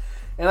 too.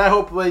 And I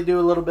hope they do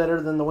a little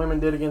better than the women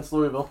did against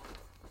Louisville.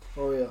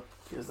 Oh, yeah.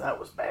 Because that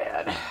was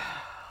bad.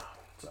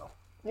 So,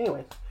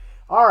 anyway.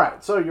 All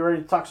right, so you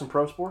ready to talk some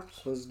pro sports?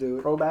 Let's do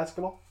it. Pro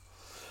basketball?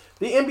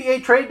 The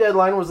NBA trade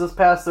deadline was this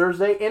past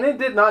Thursday, and it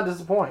did not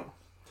disappoint.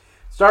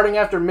 Starting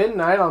after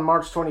midnight on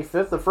March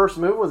 25th, the first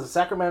move was the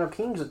Sacramento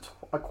Kings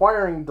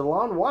acquiring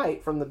DeLon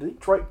White from the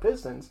Detroit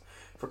Pistons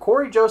for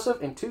Corey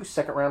Joseph and 2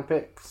 second-round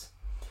picks.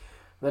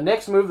 The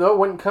next move, though,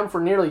 wouldn't come for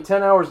nearly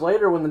 10 hours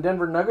later when the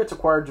Denver Nuggets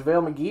acquired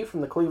JaVale McGee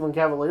from the Cleveland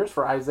Cavaliers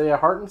for Isaiah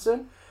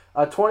Hartenson,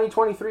 a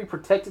 2023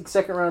 protected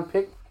second-round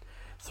pick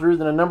through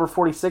the number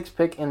 46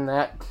 pick in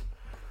that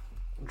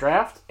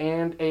draft,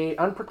 and a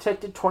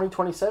unprotected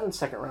 2027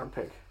 second-round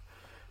pick.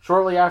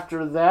 Shortly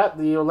after that,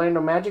 the Orlando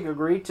Magic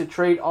agreed to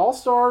trade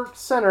All-Star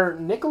center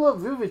Nikola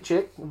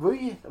Vucevic,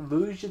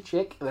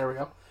 there we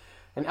go,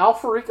 and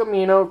Al-Farouq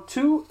Amino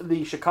to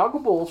the Chicago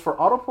Bulls for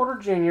Otto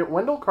Porter Jr.,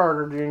 Wendell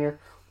Carter Jr.,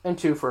 and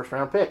 2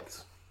 first-round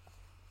picks.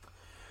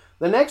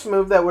 The next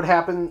move that would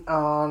happen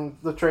on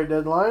the trade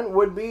deadline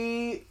would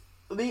be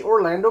the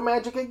Orlando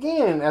Magic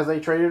again, as they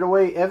traded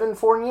away Evan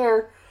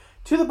Fournier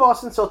to the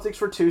Boston Celtics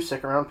for 2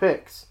 second-round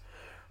picks.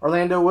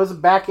 Orlando was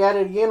back at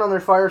it again on their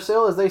fire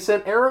sale as they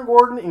sent Aaron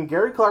Gordon and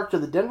Gary Clark to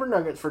the Denver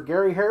Nuggets for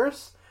Gary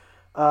Harris,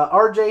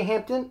 R.J.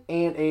 Hampton,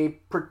 and a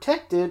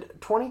protected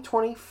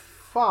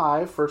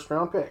 2025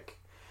 first-round pick.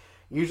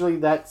 Usually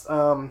that's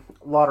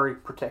lottery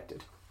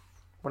protected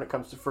when it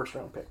comes to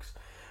first-round picks.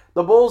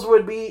 The Bulls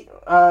would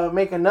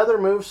make another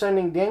move,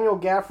 sending Daniel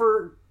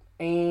Gafford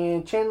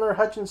and Chandler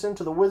Hutchinson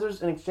to the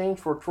Wizards in exchange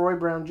for Troy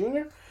Brown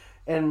Jr.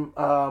 and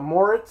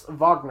Moritz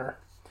Wagner.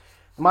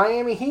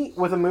 Miami Heat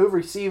with a move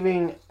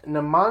receiving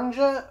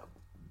Nemanja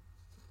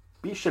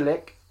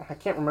Bjelica. I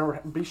can't remember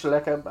how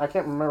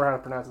to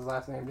pronounce his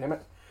last name, damn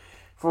it.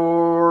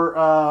 For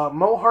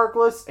Mo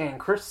Harkless and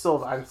Chris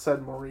Silva. I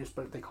said Maurice,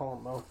 but they call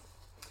him Mo.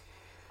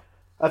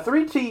 A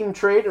 3-team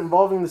trade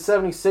involving the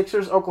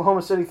 76ers,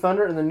 Oklahoma City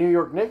Thunder, and the New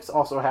York Knicks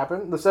also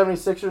happened. The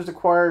 76ers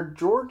acquired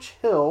George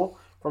Hill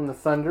from the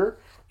Thunder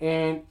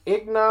and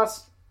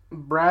Ignas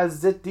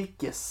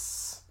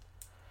Brazdeikis.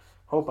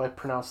 Hope I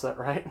pronounced that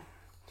right.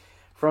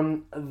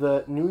 From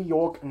the New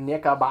York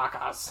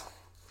Knickerbockers.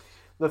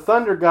 The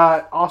Thunder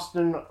got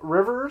Austin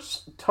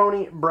Rivers,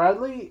 Tony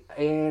Bradley,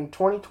 and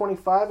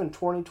 2025 and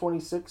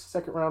 2026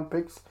 second-round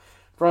picks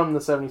from the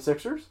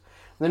 76ers.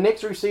 The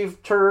Knicks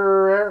received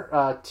Terrence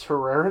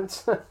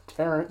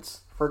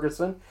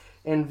Ferguson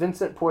and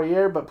Vincent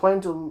Poirier, but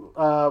planned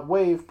to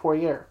waive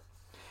Poirier.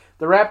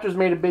 The Raptors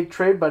made a big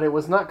trade, but it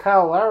was not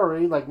Kyle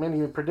Lowry like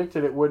many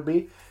predicted it would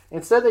be.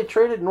 Instead, they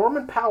traded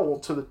Norman Powell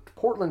to the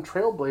Portland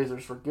Trail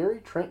Blazers for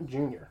Gary Trent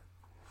Jr.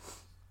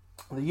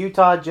 The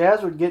Utah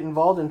Jazz would get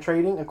involved in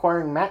trading,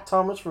 acquiring Matt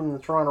Thomas from the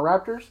Toronto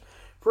Raptors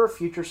for a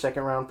future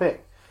second-round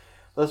pick.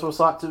 This was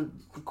thought to,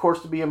 of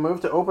course, to be a move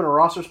to open a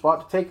roster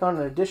spot to take on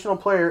an additional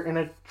player in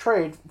a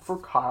trade for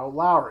Kyle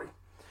Lowry.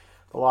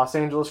 The Los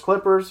Angeles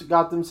Clippers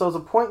got themselves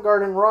a point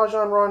guard in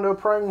Rajon Rondo,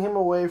 prying him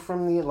away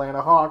from the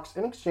Atlanta Hawks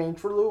in exchange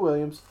for Lou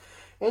Williams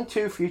and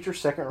 2 future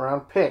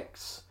second-round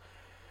picks.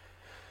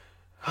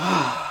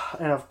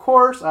 And of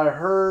course, I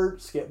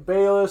heard Skip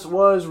Bayless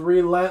was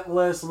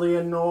relentlessly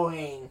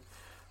annoying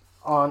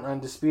on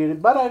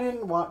Undisputed, but I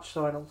didn't watch,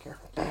 so I don't care.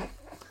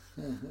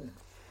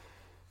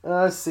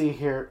 Let's see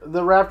here.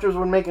 The Raptors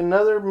would make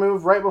another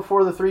move right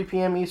before the 3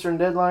 p.m. Eastern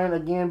deadline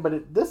again,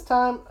 but this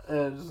time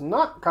it is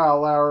not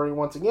Kyle Lowry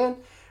once again,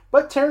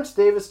 but Terrence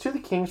Davis to the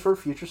Kings for a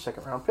future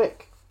second-round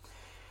pick.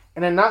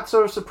 In a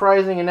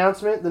not-so-surprising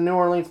announcement, the New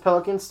Orleans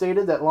Pelicans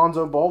stated that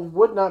Lonzo Ball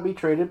would not be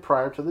traded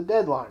prior to the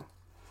deadline.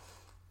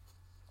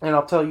 And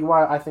I'll tell you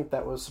why I think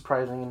that was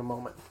surprising in a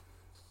moment.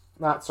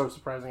 Not so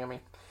surprising, I mean.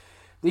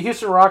 The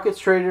Houston Rockets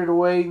traded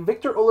away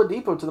Victor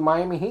Oladipo to the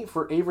Miami Heat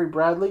for Avery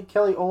Bradley,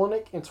 Kelly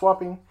Olynyk, and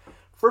swapping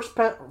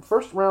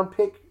first-round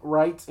pick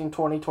rights in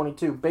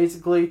 2022.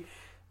 Basically,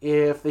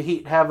 if the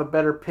Heat have a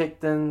better pick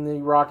than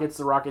the Rockets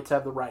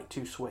have the right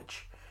to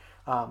switch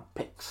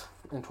picks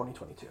in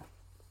 2022.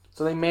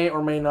 So they may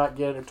or may not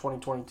get a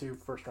 2022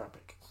 first-round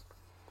pick.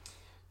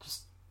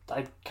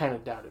 I kind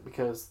of doubt it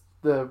because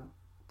the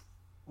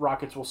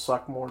Rockets will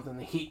suck more than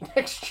the Heat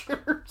next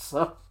year.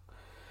 So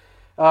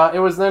it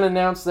was then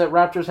announced that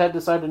Raptors had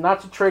decided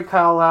not to trade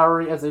Kyle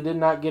Lowry as they did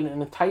not get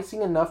an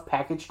enticing enough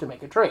package to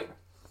make a trade.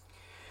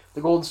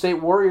 The Golden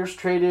State Warriors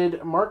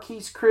traded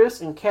Marquise Chris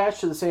and cash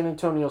to the San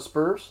Antonio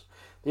Spurs.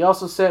 They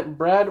also sent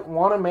Brad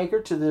Wanamaker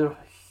to the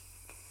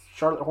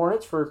Charlotte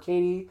Hornets for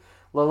Katie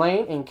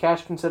Lalane in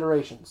cash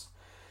considerations.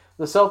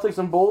 The Celtics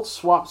and Bulls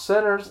swapped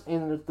centers,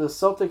 in the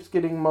Celtics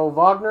getting Mo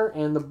Wagner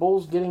and the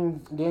Bulls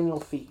getting Daniel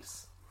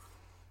Feast.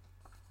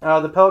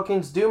 The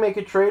Pelicans do make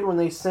a trade when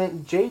they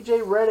sent J.J.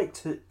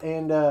 Redick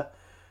and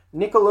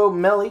Nicolo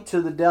Melli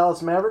to the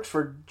Dallas Mavericks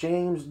for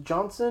James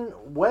Johnson,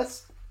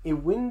 Wes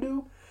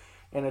Iwundu,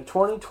 and a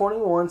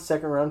 2021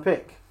 second-round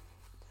pick.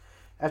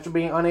 After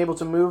being unable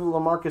to move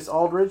LaMarcus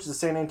Aldridge, the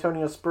San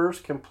Antonio Spurs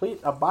complete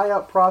a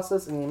buyout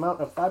process in the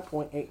amount of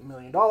 $5.8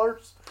 million.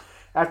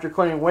 After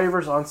clearing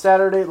waivers on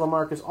Saturday,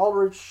 LaMarcus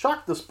Aldridge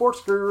shocked the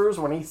sports gurus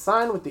when he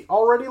signed with the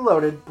already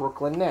loaded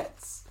Brooklyn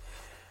Nets.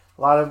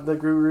 A lot of the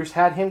gurus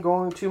had him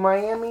going to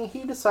Miami.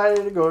 He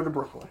decided to go to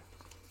Brooklyn.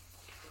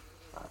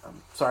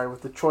 I'm sorry,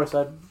 with the choice,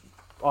 I'd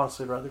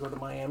honestly rather go to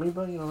Miami,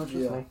 but, that's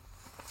just me.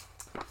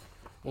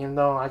 Even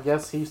though I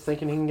guess he's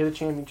thinking he can get a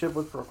championship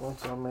with Brooklyn,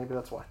 so maybe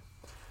that's why.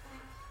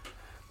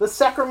 The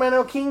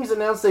Sacramento Kings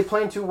announced they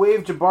plan to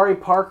waive Jabari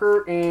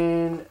Parker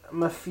and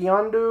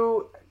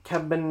Mfiondu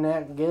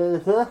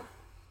Kabengele.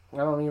 I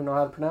don't even know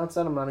how to pronounce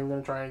that. I'm not even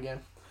going to try it again.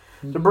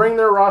 To bring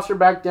their roster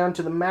back down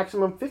to the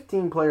maximum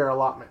 15-player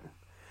allotment.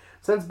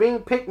 Since being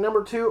picked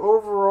number 2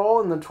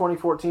 overall in the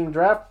 2014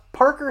 draft,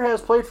 Parker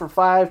has played for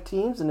 5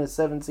 teams in his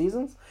 7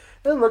 seasons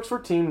and looks for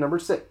team number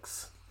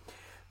 6.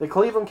 The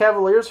Cleveland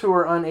Cavaliers, who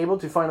were unable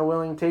to find a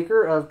willing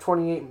taker of the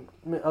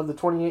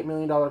 $28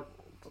 million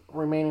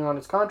remaining on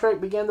his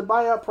contract, began the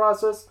buyout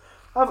process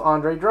of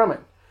Andre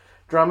Drummond.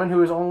 Drummond,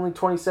 who is only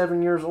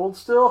 27 years old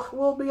still,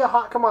 will be a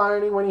hot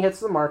commodity when he hits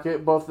the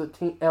market. Both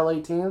the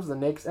LA teams, the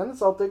Knicks and the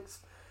Celtics,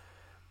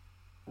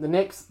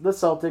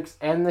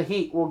 and the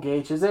Heat will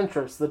gauge his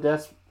interest. The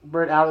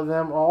desperate out of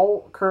them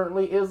all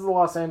currently is the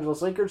Los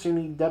Angeles Lakers, who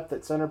need depth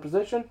at center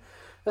position,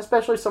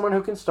 especially someone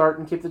who can start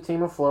and keep the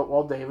team afloat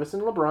while Davis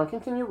and LeBron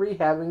continue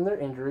rehabbing their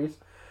injuries.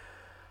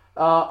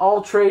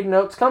 All trade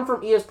notes come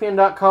from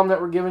ESPN.com that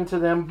were given to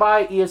them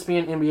by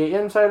ESPN NBA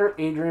insider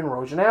Adrian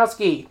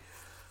Wojnarowski.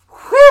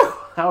 Whew!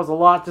 That was a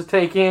lot to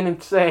take in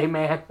and say,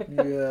 man.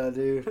 Yeah,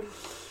 dude.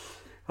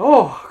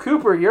 Oh,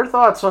 Cooper, your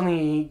thoughts on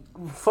the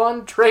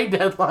fun trade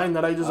deadline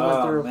that I just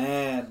went through? Oh,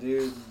 man,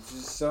 dude.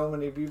 Just so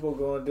many people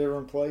going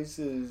different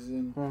places.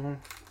 And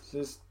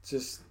just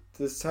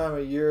this time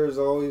of year is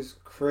always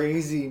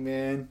crazy,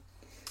 man.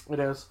 It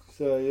is.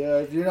 So, yeah,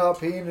 if you're not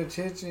paying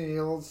attention,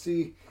 you'll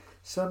see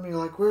something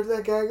like, where'd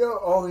that guy go?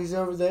 Oh, he's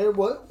over there.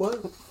 What?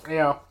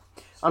 Yeah.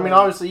 I mean,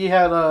 obviously, you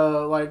had,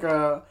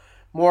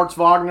 Moritz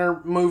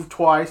Wagner moved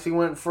twice. He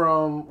went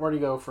from, where'd he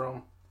go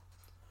from?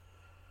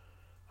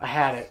 I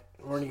had it.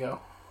 Where'd he go?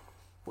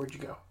 Where'd you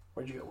go?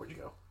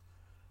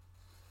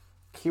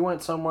 He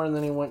went somewhere and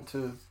then he went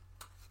to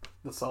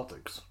the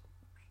Celtics.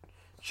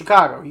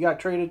 Chicago. He got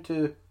traded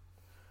to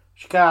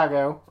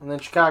Chicago, and then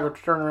Chicago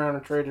turned around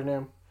and traded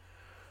him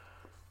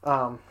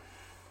to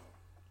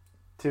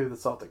the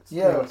Celtics.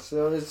 Yeah, anyway.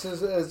 So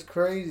it's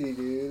crazy,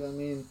 dude. I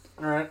mean,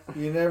 all right.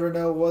 You never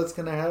know what's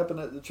going to happen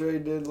at the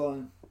trade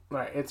deadline.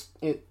 Right,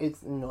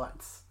 it's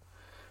nuts.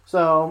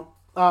 So,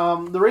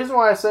 the reason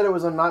why I said it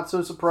was a not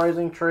so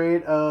surprising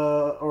trade,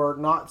 or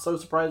not so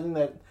surprising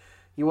that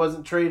he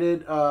wasn't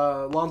traded,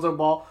 Lonzo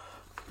Ball.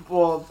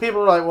 Well,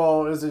 people are like,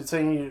 well, is it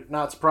saying you're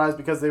not surprised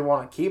because they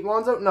want to keep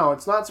Lonzo? No,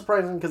 it's not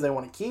surprising because they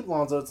want to keep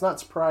Lonzo. It's not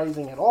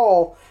surprising at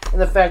all in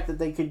the fact that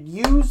they could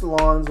use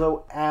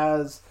Lonzo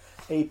as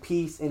a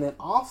piece in an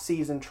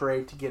off-season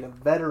trade to get a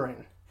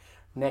veteran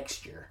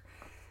next year.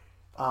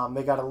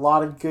 They got a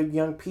lot of good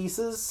young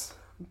pieces.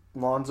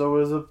 Lonzo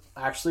is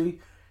actually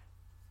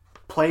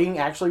playing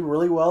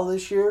really well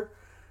this year.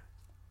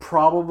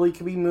 Probably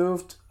could be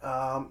moved.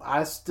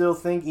 I still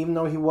think, even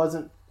though he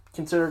wasn't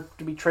considered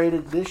to be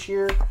traded this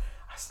year,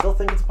 I still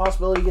think it's a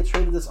possibility he gets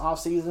traded this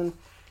offseason.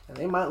 And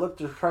they might look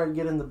to try to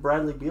get in the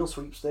Bradley Beal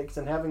sweepstakes,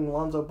 and having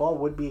Lonzo Ball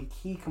would be a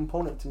key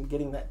component to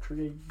getting that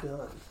trade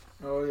done.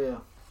 Oh, yeah.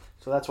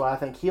 So that's why I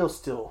think he'll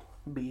still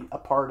be a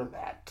part of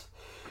that.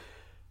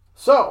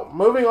 So,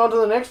 moving on to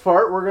the next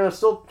part, we're going to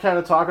still kind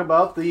of talk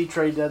about the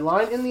trade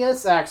deadline in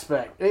this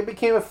aspect. It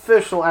became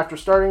official after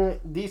starting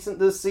decent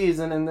this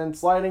season and then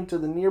sliding to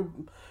the near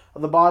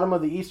of the bottom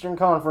of the Eastern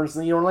Conference,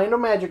 and the Orlando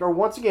Magic are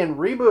once again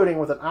rebooting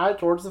with an eye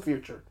towards the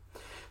future.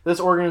 This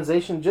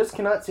organization just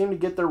cannot seem to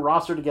get their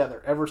roster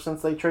together. Ever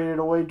since they traded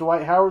away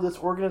Dwight Howard, this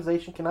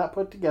organization cannot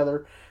put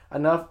together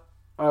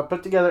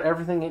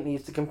everything it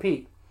needs to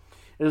compete.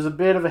 It is a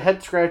bit of a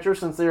head-scratcher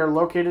since they are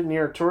located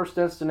near tourist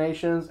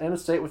destinations and a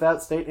state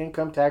without state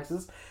income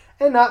taxes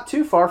and not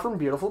too far from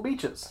beautiful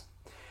beaches.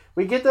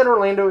 We get that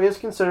Orlando is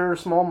considered a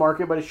small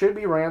market, but it should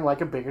be ran like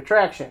a big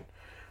attraction.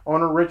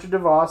 Owner Richard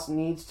DeVos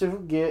needs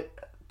to get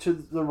to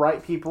the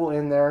right people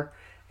in there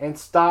and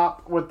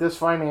stop with this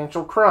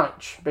financial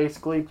crunch.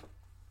 Basically,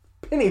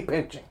 penny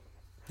pinching.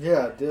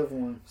 Yeah,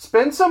 definitely.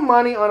 Spend some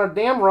money on a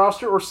damn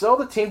roster or sell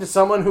the team to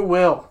someone who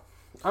will.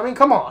 I mean,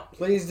 come on.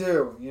 Please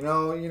do. You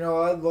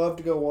know, I'd love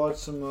to go watch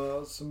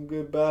some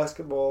good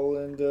basketball,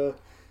 and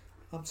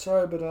I'm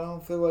sorry, but I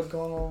don't feel like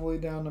going all the way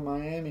down to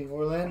Miami.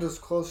 Orlando's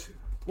closer.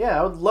 Yeah,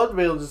 I would love to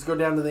be able to just go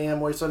down to the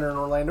Amway Center in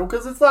Orlando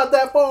because it's not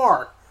that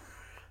far.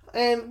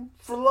 And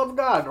for the love of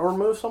God, or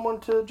move someone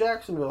to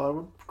Jacksonville. I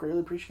would greatly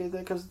appreciate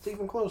that because it's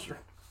even closer.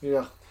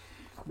 Yeah.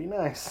 It'd be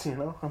nice, you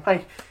know. I'm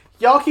like,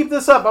 y'all keep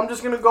this up. I'm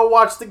just going to go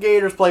watch the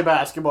Gators play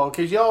basketball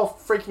because y'all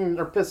freaking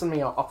are pissing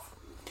me off.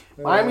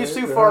 Miami's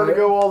too far to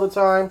go all the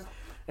time,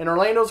 and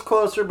Orlando's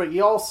closer, but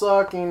y'all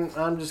suck, and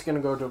I'm just going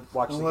to go to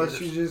watch the Gators.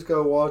 Unless you just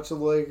go watch the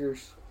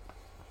Lakers.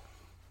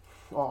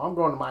 Oh, I'm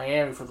going to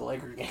Miami for the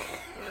Lakers game.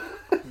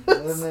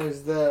 Then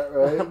there's that,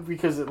 right?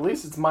 Because at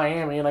least it's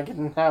Miami, and I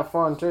can have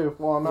fun, too,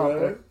 while I'm out Right.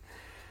 there.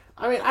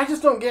 I mean, I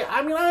just don't get...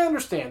 I mean, I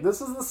understand.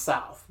 This is the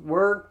South.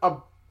 We're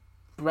a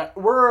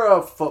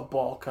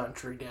football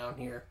country down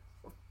here.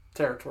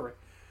 Territory.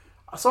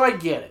 So I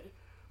get it.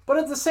 But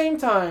at the same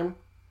time...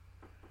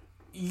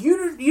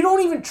 You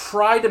don't even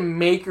try to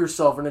make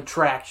yourself an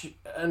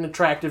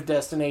attractive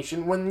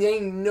destination when they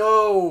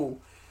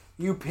know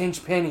you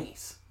pinch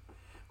pennies.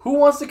 Who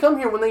wants to come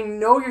here when they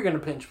know you're going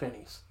to pinch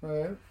pennies?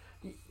 Right.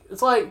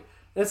 It's like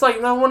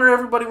no wonder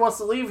everybody wants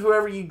to leave.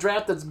 Whoever you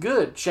draft that's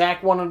good.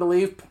 Shaq wanted to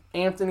leave.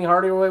 Anthony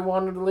Hardaway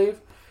wanted to leave.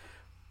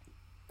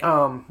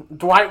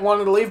 Dwight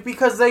wanted to leave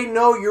because they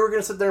know you were going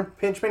to sit there and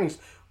pinch pennies.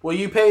 Will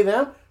you pay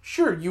them?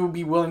 Sure, you would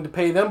be willing to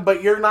pay them,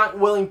 but you're not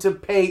willing to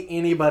pay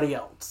anybody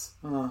else.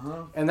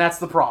 Uh-huh. And that's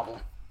the problem.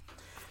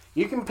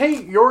 You can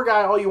pay your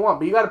guy all you want,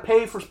 but you got to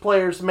pay for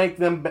players to make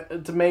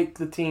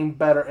the team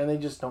better, and they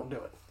just don't do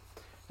it.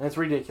 And it's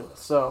ridiculous.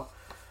 So,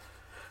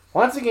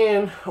 once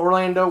again,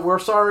 Orlando, we're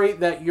sorry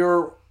that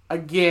you're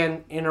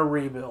again in a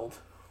rebuild.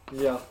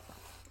 Yeah.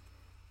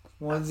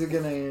 When's it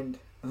gonna end?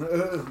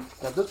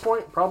 At this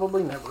point,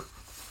 probably never.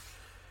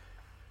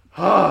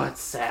 Oh,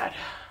 it's sad.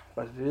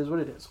 But it is what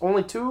it is.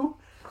 Only 2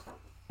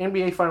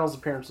 NBA Finals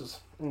appearances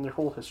in their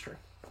whole history.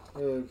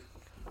 Ugh.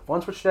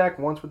 Once with Shaq,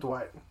 once with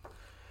Dwight.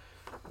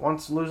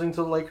 Once losing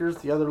to the Lakers,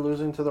 the other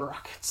losing to the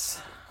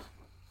Rockets.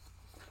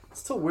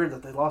 It's still weird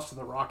that they lost to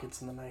the Rockets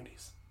in the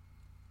 90s.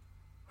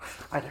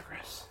 I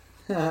digress.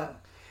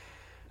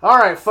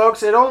 Alright,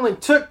 folks, it only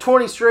took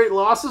 20 straight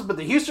losses, but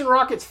the Houston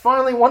Rockets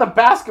finally won a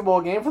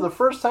basketball game for the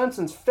first time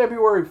since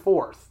February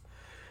 4th.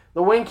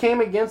 The win came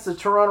against the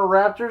Toronto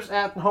Raptors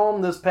at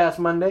home this past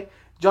Monday.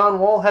 John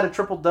Wall had a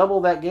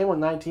triple-double that game with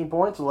 19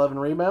 points, 11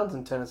 rebounds,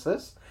 and 10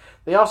 assists.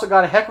 They also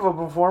got a heck of a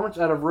performance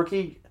out of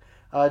rookie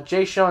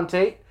Jae'Sean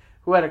Tate,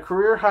 who had a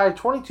career-high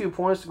 22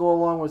 points to go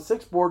along with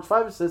 6 boards,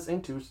 5 assists,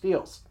 and 2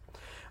 steals.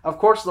 Of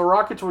course, the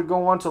Rockets would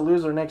go on to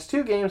lose their next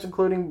 2 games,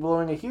 including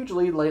blowing a huge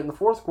lead late in the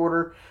fourth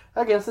quarter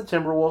against the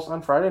Timberwolves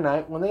on Friday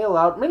night when they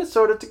allowed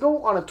Minnesota to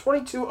go on a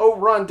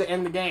 22-0 run to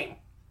end the game.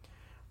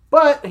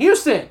 But,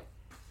 Houston,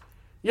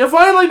 you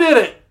finally did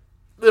it!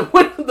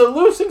 The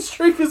losing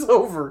streak is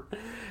over.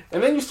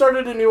 And then you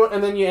started a new one,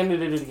 and then you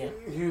ended it again.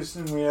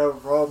 Houston, we have a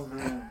problem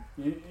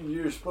here.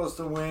 You're supposed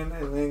to win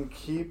and then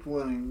keep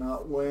winning,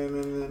 not win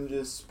and then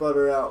just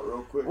sputter out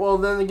real quick. Well,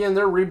 then again,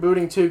 they're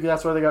rebooting too.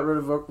 That's why they got rid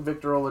of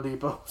Victor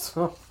Oladipo.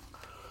 So,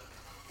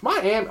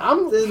 Miami,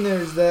 then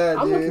there's that.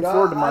 I'm dude. looking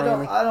forward to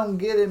Miami. I don't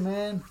get it,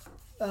 man.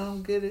 I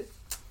don't get it.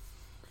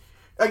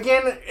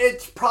 Again,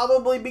 it's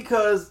probably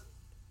because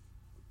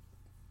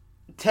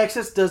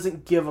Texas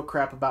doesn't give a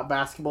crap about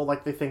basketball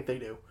like they think they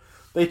do.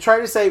 They try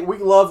to say, we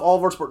love all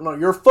of our sport. No,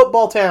 you're a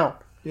football town.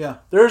 Yeah.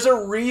 There's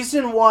a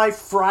reason why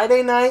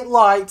Friday Night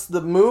Lights,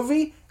 the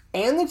movie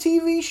and the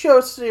TV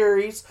show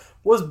series,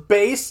 was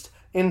based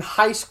in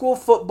high school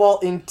football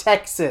in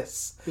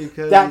Texas.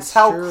 Because that's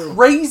how true.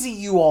 crazy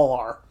you all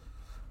are.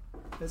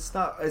 It's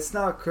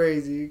not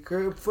crazy.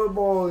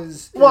 Football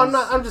is. Well,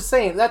 I'm just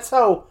saying that's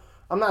how.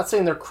 I'm not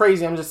saying they're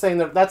crazy. I'm just saying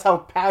that's how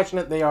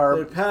passionate they are.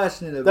 They're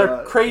passionate about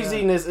their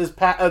craziness is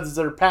as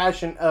their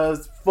passion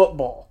as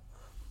football,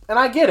 and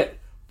I get it.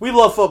 We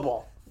love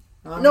football,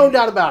 no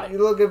doubt about it. You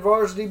look at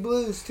Varsity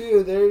Blues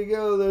too. There you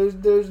go.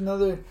 There's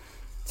another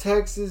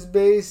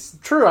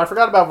Texas-based. True, I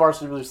forgot about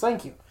Varsity Blues.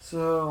 Thank you.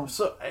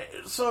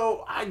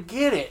 So I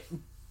get it,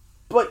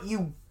 but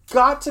you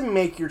got to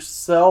make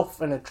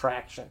yourself an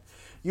attraction.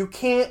 You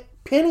can't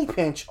penny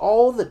pinch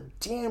all the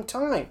damn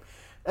time,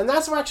 and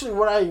that's actually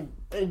what I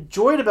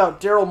enjoyed about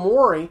Daryl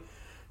Morey.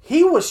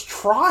 He was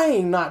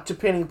trying not to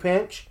penny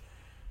pinch,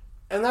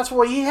 And that's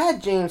why he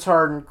had James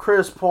Harden,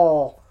 Chris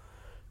Paul.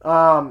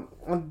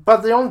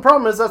 But the only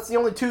problem is that's the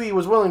only two he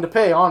was willing to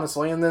pay,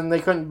 honestly. And then they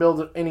couldn't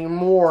build any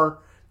more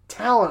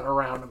talent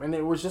around him. And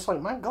it was just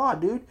like, my God,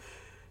 dude.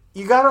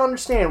 You got to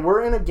understand,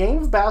 we're in a game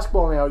of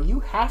basketball now.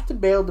 You have to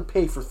be able to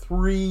pay for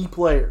 3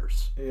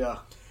 players. Yeah.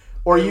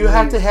 Or you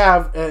have to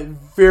have a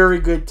very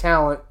good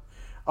talent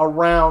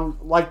around.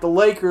 Like the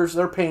Lakers,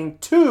 they're paying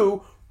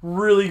 2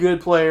 really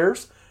good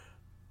players.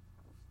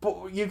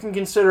 But you can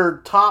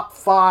consider top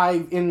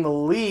 5 in the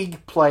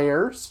league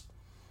players,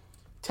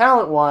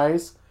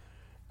 talent-wise.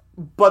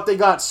 But they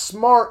got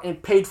smart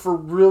and paid for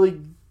really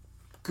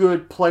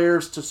good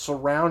players to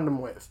surround them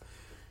with.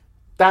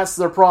 That's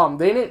their problem.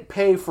 They didn't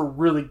pay for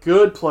really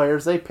good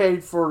players. They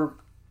paid for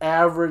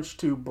average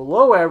to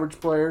below average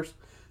players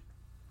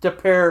to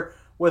pair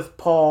with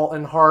Paul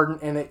and Harden,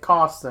 and it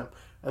cost them.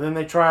 And then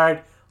they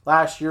tried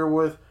last year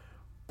with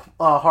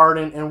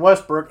Harden and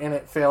Westbrook, and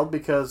it failed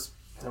because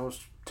there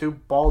was 2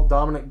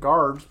 ball-dominant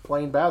guards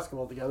playing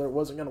basketball together. It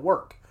wasn't going to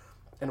work.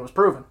 And it was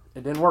proven.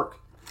 It didn't work.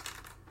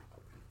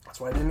 That's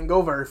why it didn't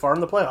go very far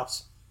in the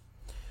playoffs.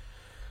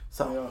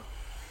 So, Yeah.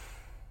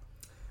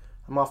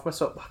 I'm off my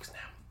soapbox now.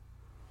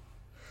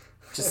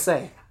 Just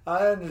saying.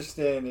 I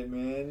understand it,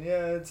 man.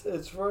 Yeah,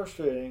 it's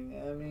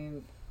frustrating. I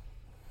mean,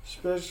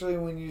 especially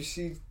when you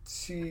see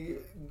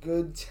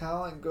good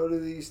talent go to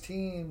these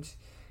teams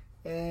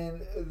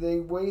and they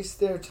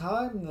waste their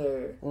time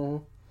there.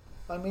 Mm-hmm.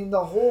 I mean,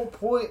 the whole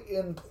point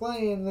in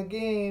playing the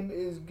game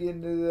is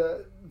getting to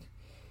that,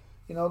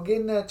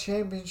 getting that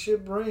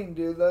championship ring,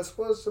 dude. That's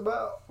what it's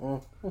about.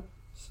 Mm-hmm.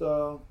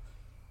 So,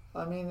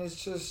 I mean,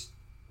 it's just,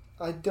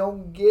 I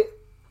don't get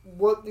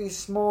what these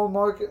small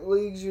market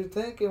leagues are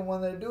thinking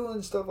when they're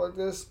doing stuff like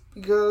this,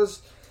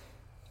 because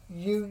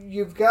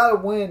you've got to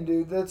win,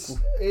 dude. That's,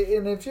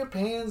 and if you're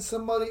paying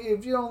somebody,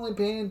 if you're only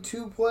paying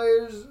 2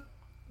 players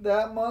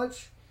that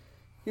much,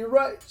 you're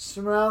right.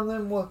 Surround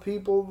them with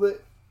people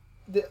that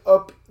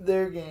up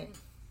their game.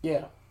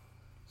 Yeah.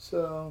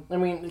 So, I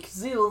mean,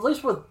 see, at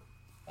least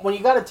when you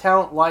got a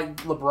talent like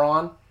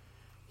LeBron,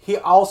 he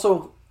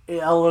also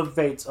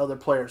elevates other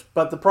players.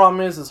 But the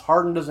problem is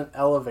Harden doesn't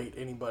elevate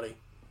anybody.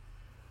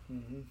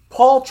 Mm-hmm.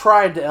 Paul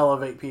tried to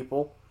elevate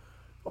people,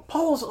 but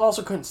Paul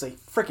also couldn't stay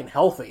freaking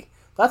healthy.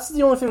 That's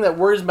the only thing that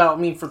worries about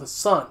me for the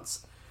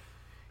Suns.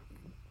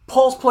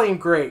 Paul's playing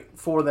great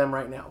for them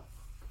right now,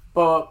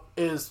 but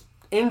is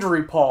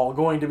injury Paul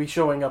going to be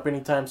showing up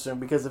anytime soon?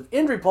 Because if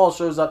injury Paul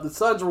shows up, the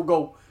Suns will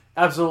go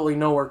absolutely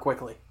nowhere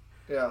quickly.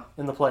 Yeah.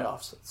 In the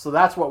playoffs. So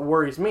that's what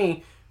worries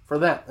me for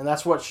them. And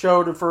that's what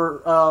showed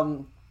for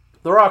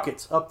the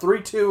Rockets. Up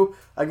 3-2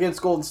 against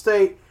Golden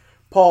State.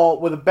 Paul,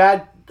 with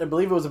I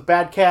believe it was a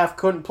bad calf,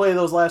 couldn't play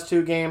those last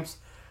 2 games.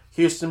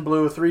 Houston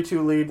blew a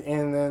 3-2 lead,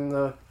 and then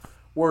the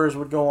Warriors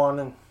would go on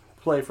and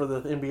play for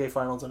the NBA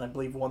Finals, and I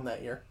believe won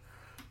that year.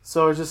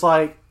 So it's just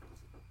like,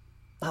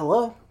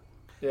 hello?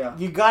 Yeah.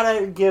 You got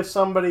to give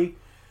somebody,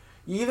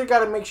 you either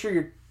got to make sure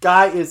your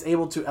guy is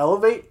able to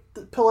elevate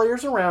the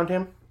players around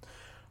him,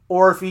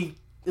 or if he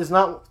is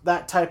not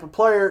that type of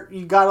player,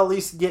 you got to at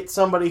least get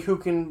somebody who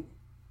can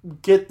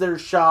get their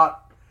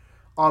shot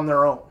on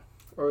their own.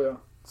 Oh, yeah.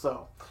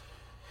 So,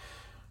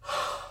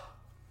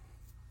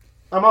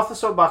 I'm off the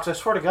soapbox, I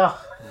swear to God.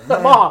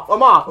 I'm off.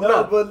 I'm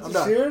done.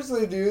 But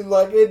seriously, dude,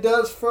 like, it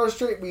does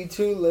frustrate me,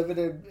 too, living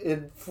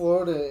in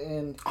Florida.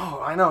 And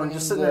oh, I know, and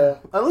just sitting there.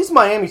 At least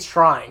Miami's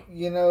trying.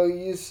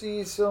 You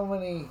see so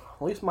many...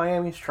 At least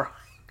Miami's trying.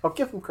 I'll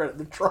give them credit,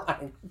 they're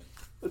trying.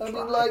 I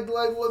mean, like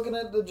looking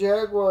at the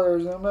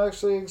Jaguars, I'm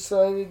actually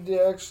excited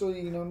to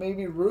actually,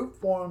 maybe root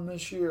for them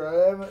this year.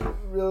 I haven't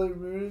really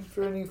rooted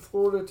for any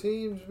Florida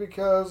teams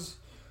because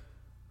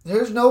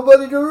there's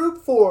nobody to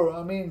root for.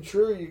 I mean,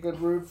 sure, you could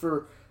root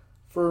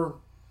for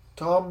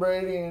Tom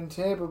Brady and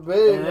Tampa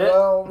Bay, but I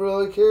don't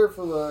really care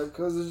for that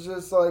because it's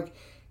just like,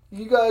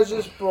 you guys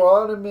just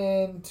brought him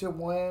in to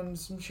win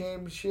some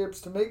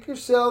championships, to make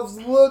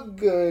yourselves look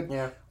good.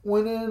 Yeah.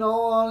 When in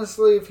all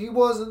honesty, if he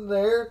wasn't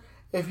there,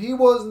 if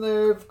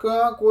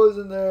Gronk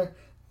wasn't there,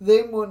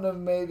 they wouldn't have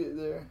made it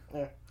there.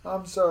 Yeah.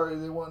 I'm sorry,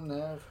 they wouldn't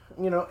have.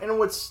 And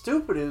what's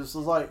stupid is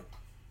like,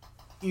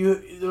 they're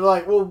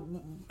like, well,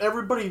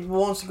 everybody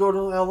wants to go to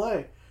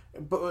LA,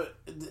 but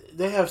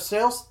they have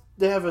sales.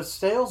 They have a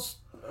state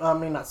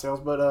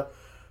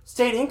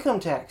income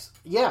tax.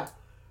 Yeah,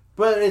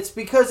 but it's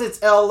because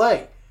it's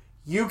LA.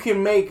 You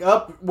can make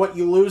up what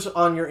you lose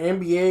on your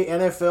NBA,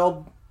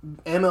 NFL,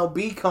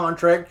 MLB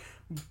contract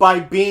by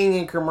being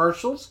in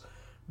commercials,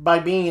 by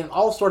being in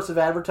all sorts of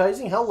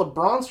advertising. Hell,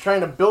 LeBron's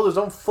trying to build his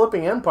own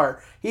flipping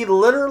empire. He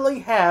literally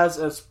has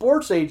a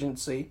sports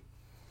agency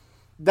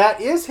that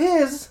is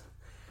his,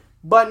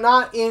 but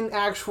not in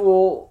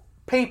actual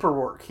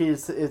paperwork.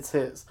 It's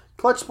his.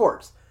 Clutch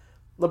Sports.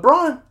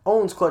 LeBron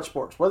owns Clutch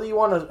Sports. Whether you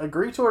want to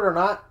agree to it or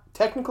not,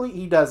 technically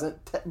he doesn't.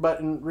 But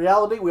in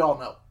reality, we all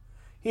know.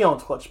 He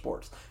owns Clutch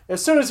Sports.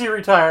 As soon as he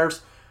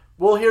retires,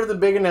 we'll hear the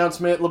big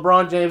announcement.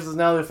 LeBron James is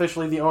now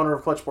officially the owner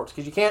of Clutch Sports.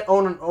 Because you can't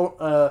own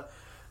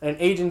an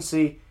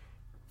agency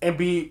and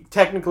be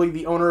technically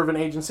the owner of an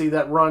agency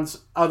that runs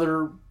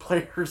other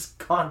players'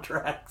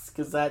 contracts,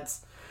 because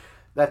that's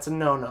a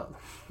no-no.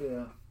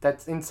 Yeah.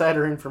 That's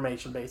insider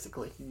information,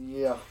 basically.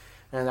 Yeah.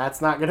 And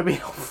that's not going to be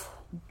helpful.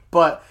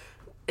 But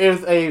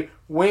if a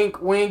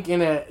wink, wink,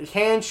 and a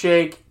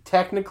handshake,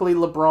 technically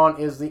LeBron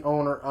is the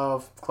owner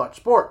of Clutch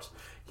Sports.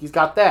 He's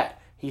got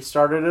that. He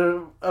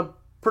started a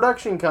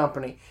production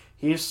company.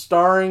 He's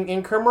starring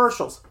in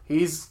commercials.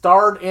 He's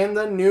starred in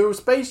the new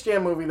Space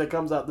Jam movie that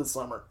comes out this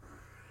summer.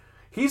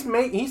 He's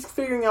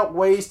figuring out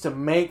ways to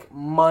make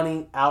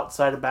money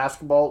outside of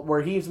basketball,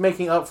 where he's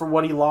making up for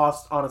what he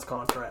lost on his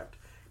contract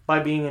by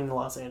being in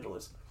Los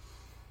Angeles.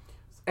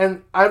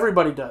 And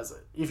everybody does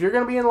it. If you're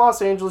going to be in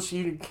Los Angeles,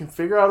 you can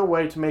figure out a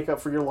way to make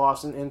up for your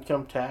loss in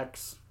income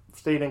tax,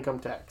 state income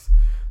tax.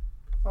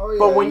 Oh, yeah,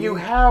 but when you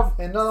have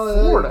and not only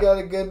Florida, that, you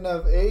got a good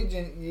enough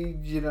agent,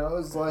 you know,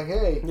 it's like,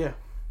 hey, yeah,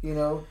 you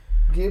know,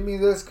 give me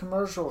this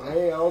commercial.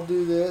 Hey, I'll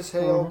do this.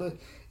 Hey, I'll do.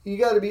 You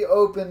got to be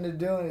open to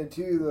doing it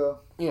too, though.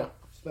 Yeah.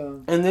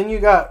 So. And then you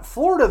got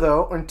Florida,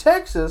 though, and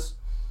Texas.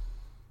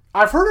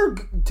 I've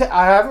heard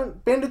I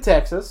haven't been to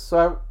Texas,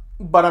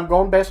 but I'm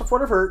going based off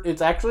what I've heard.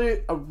 It's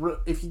actually,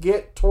 if you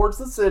get towards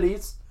the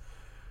cities,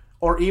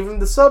 or even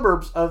the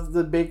suburbs of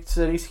the big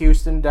cities,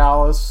 Houston,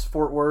 Dallas,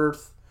 Fort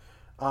Worth,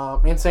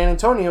 and San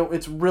Antonio,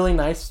 it's really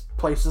nice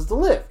places to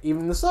live,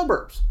 even the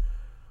suburbs.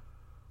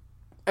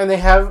 And they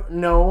have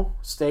no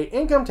state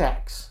income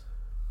tax.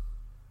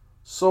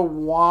 So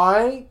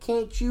why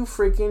can't you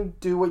freaking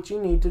do what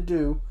you need to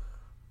do?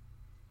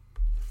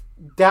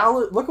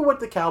 Dallas, look at what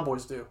the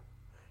Cowboys do.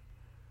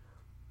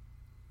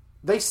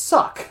 They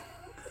suck.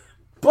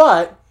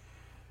 But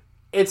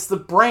it's the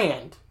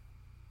brand.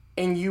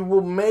 And you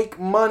will make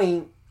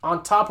money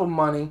on top of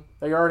money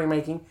that you're already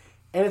making.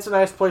 And it's a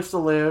nice place to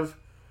live.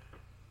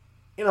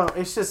 You know,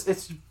 it's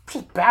just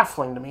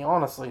baffling to me,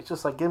 honestly. It's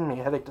just like giving me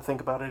a headache to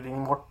think about it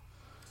anymore.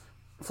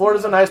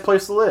 Florida's a nice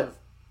place to live.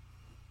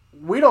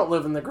 We don't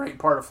live in the great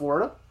part of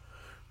Florida.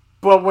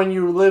 But when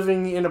you're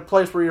living in a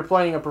place where you're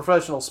playing a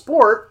professional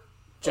sport,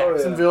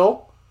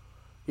 Jacksonville,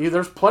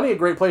 there's plenty of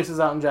great places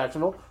out in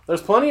Jacksonville.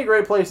 There's plenty of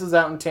great places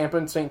out in Tampa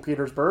and St.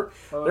 Petersburg.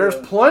 There's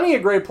plenty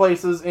of great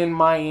places in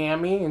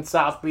Miami and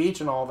South Beach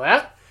and all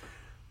that.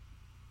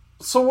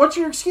 So what's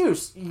your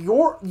excuse?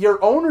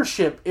 Your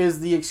ownership is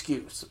the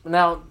excuse.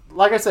 Now,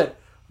 like I said,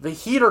 the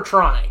Heat are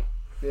trying.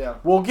 Yeah.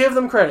 We'll give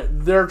them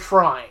credit. They're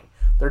trying.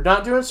 They're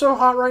not doing so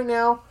hot right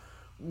now.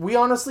 We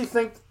honestly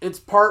think it's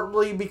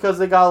partly because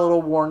they got a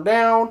little worn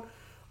down.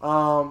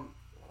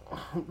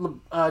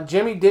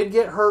 Jimmy did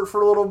get hurt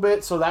for a little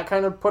bit, so that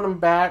kind of put him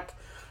back.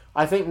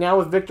 I think now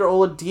with Victor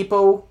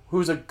Oladipo,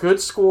 who's a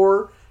good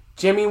scorer,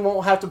 Jimmy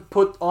won't have to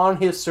put on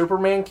his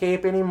Superman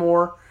cape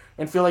anymore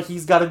and feel like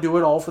he's got to do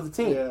it all for the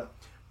team,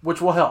 which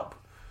will help.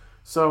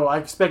 So I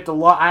expect a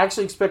lot. I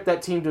actually expect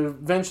that team to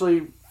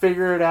eventually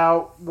figure it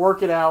out,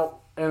 work it out,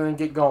 and then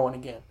get going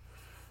again.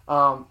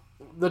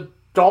 The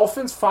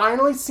Dolphins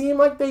finally seem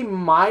like they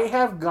might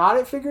have got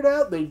it figured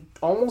out. They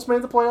almost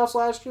made the playoffs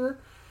last year.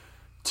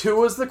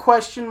 Tua's the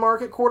question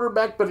mark at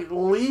quarterback, but at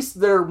least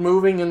they're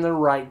moving in the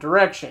right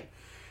direction.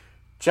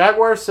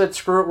 Jaguars said,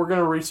 screw it, we're going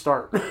to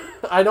restart.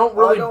 I don't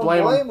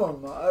blame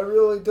them. I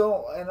really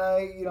don't. And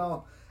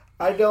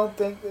I don't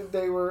think that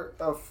they were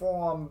a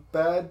full-on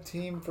bad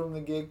team from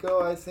the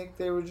get-go. I think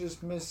they were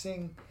just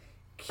missing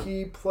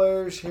key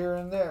players here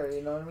and there,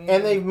 you know what I mean?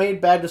 And they've made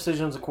bad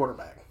decisions at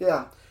quarterback.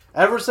 Yeah.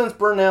 Ever since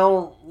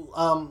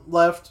Burnell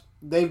left,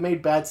 they've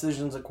made bad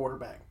decisions at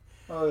quarterback.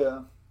 Oh,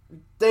 yeah.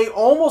 They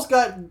almost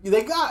got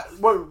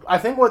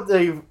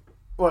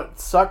what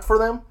sucked for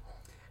them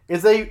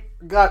is they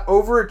got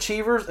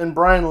overachievers in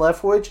Brian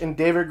Leftwich and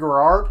David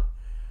Garrard,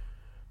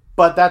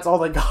 but that's all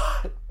they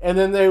got. And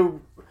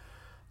then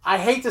I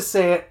hate to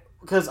say it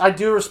because I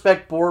do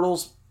respect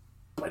Bortles,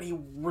 but he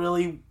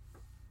really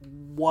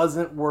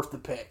wasn't worth the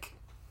pick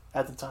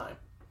at the time.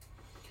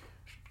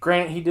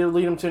 Granted, he did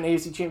lead them to an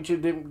AFC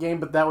Championship game,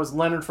 but that was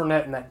Leonard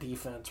Fournette and that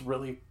defense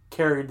really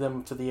carried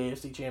them to the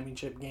AFC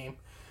Championship game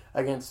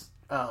against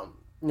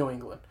New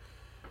England.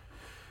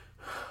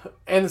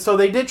 And so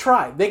they did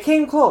try. They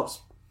came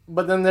close.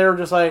 But then they were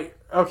just like,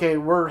 okay,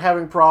 we're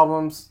having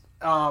problems.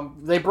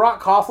 They brought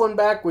Coughlin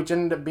back, which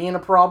ended up being a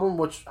problem,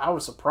 which I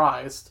was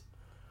surprised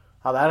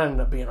how that ended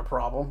up being a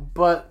problem.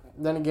 But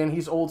then again,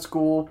 he's old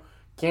school.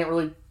 Can't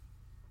really...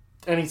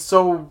 And he's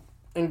so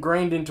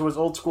ingrained into his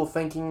old school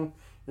thinking,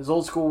 his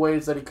old school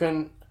ways that he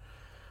couldn't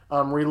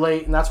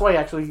relate. And that's why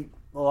actually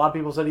a lot of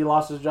people said he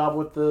lost his job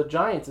with the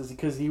Giants, is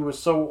because he was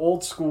so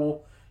old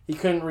school, he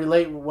couldn't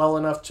relate well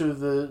enough to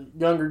the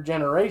younger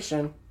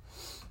generation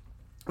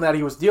that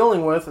he was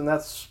dealing with, and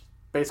that's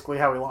basically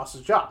how he lost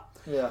his job.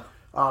 Yeah.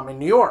 In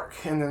New York.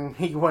 And then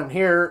he went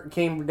here,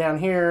 came down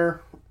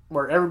here,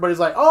 where everybody's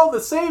like, oh,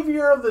 the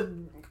savior of the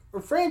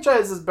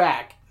franchise is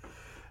back.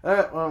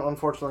 Well,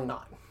 unfortunately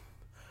not.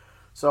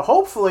 So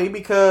hopefully,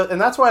 and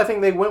that's why I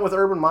think they went with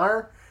Urban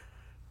Meyer,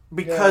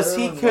 because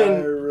he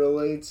can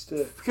relates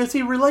to,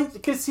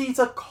 because he's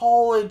a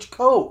college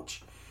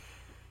coach,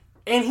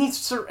 and he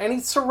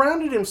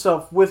surrounded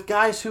himself with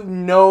guys who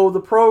know the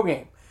pro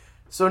game.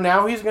 So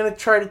now he's going to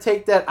try to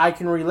take that I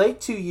can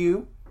relate to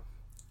you,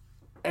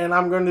 and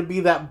I'm going to be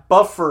that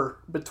buffer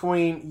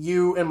between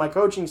you and my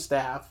coaching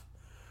staff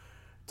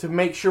to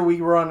make sure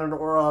we run an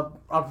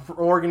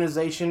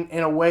organization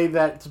in a way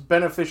that's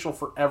beneficial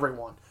for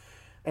everyone.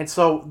 And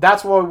so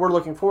that's why we're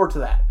looking forward to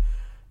that.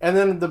 And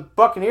then the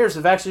Buccaneers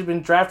have actually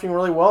been drafting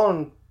really well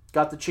and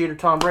got the cheater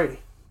Tom Brady.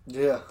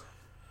 Yeah.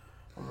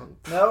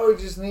 Now we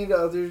just need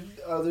other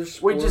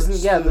sports. We just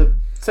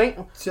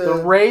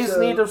the Rays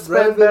need to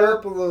spend better. Rev it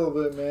up a little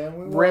bit,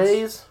 man.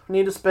 Rays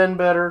need to spend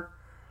better.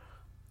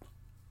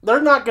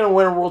 They're not going to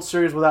win a World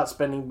Series without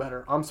spending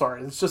better. I'm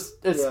sorry. It's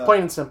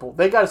plain and simple.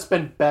 They got to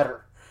spend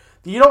better.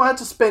 You don't have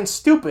to spend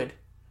stupid.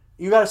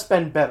 You got to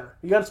spend better.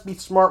 You got to be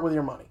smart with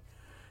your money.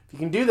 If you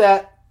can do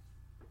that,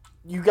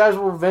 you guys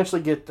will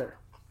eventually get there.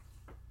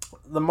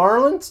 The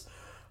Marlins,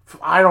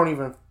 I don't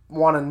even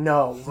want to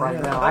know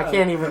right now. I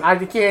can't even touch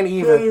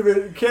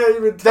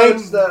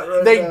that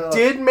right now. They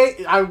did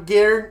make.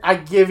 I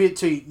give it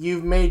to you.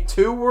 You've made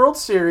 2 World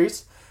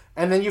Series,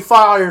 and then you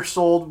fire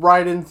sold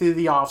right into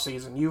the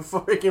offseason. You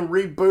freaking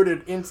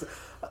rebooted into.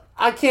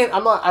 I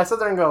sit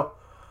there and go,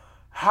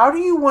 how do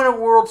you win a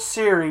World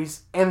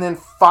Series and then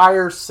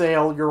fire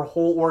sale your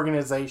whole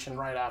organization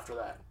right after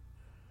that?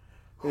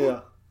 Yeah.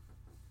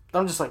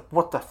 I'm just like,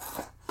 what the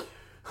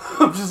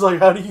I'm just like,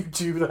 how do you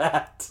do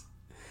that?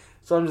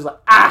 So I'm just like,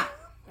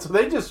 So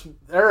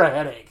they're a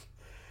headache.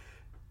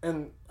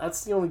 And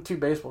that's the only 2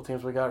 baseball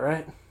teams we got,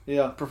 right?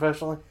 Yeah.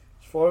 Professionally?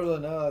 As far as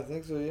I know, I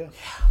think so, yeah.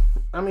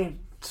 I mean,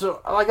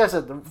 so like I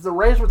said, the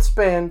Rays would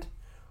spend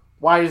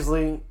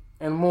wisely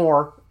and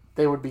more,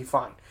 they would be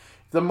fine.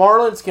 The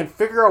Marlins can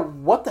figure out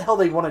what the hell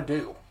they want to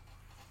do.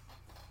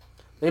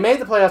 They made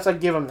the playoffs, I'd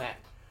give them that.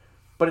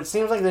 But it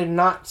seems like they're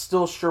not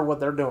still sure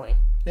what they're doing.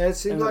 Yeah, it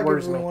seems like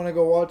if we want to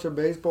go watch a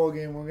baseball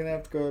game, we're going to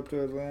have to go up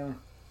to Atlanta.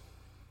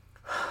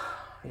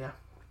 Yeah.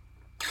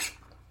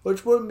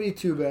 Which wouldn't be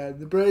too bad.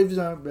 The Braves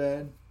aren't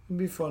bad. It'd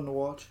be fun to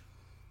watch.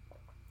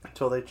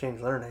 Until they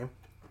change their name.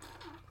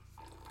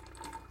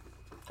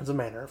 It's a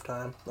matter of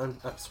time.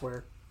 I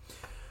swear.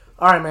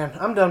 All right, man.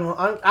 I'm done.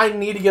 I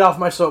need to get off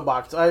my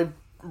soapbox. I've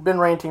been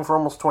ranting for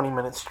almost 20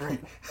 minutes straight.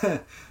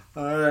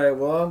 All right.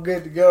 Well, I'm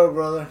good to go,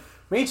 brother.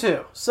 Me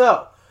too.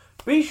 So,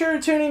 be sure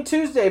to tune in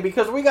Tuesday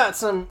because we got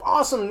some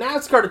awesome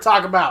NASCAR to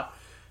talk about.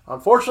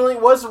 Unfortunately,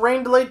 it was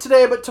rain delayed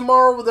today, but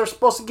tomorrow they're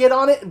supposed to get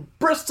on it. And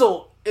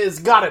Bristol has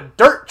got a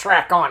dirt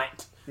track on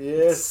it.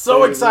 Yes.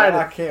 So excited.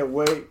 I can't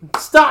wait.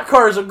 Stock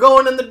cars are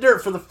going in the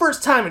dirt for the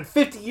first time in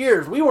 50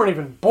 years. We weren't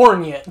even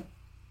born yet.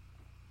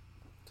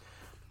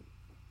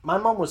 My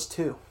mom was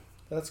 2.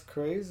 That's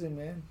crazy,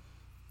 man.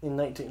 In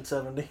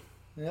 1970.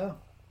 Yeah.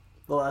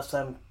 The last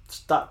time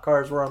stock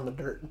cars were on the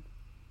dirt.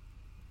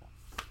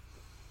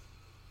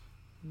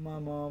 My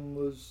mom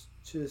was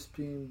just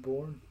being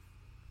born.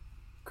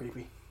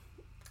 Creepy.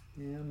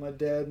 Yeah, my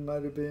dad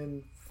might have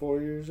been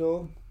 4 years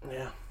old.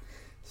 Yeah.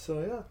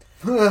 So,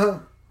 yeah.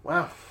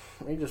 Wow.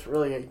 We just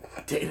really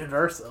dated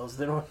ourselves,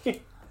 didn't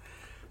we?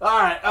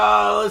 Alright,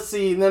 let's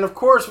see. And then, of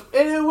course,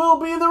 it will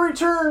be the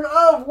return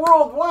of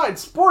Worldwide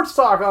Sports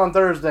Talk on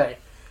Thursday.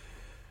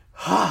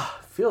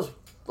 Feels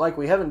like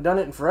we haven't done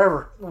it in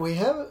forever. We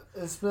haven't.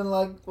 It's been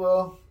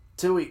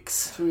 2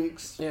 weeks. 2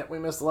 weeks. Yeah, we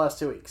missed the last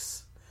 2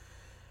 weeks.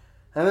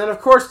 And then, of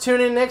course, tune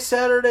in next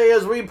Saturday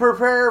as we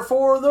prepare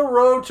for the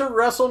road to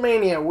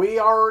WrestleMania. We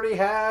already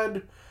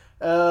had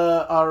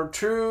our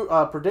true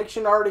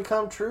prediction already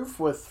come true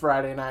with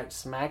Friday Night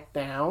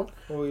SmackDown.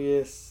 Oh,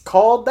 yes.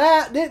 Called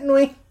that, didn't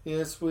we?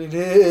 Yes, we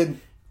did.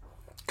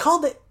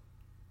 Called it.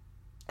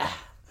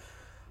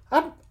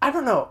 I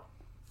don't know.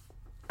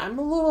 I'm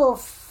a little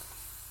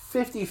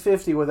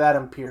 50-50 with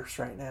Adam Pearce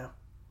right now.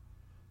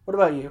 What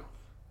about you?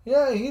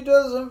 Yeah, he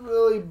doesn't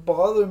really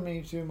bother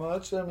me too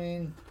much. I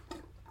mean,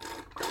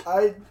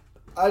 I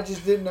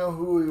just didn't know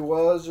who he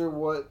was or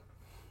what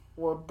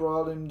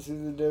brought him to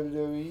the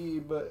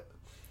WWE, but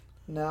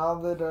now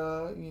that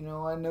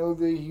I know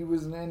that he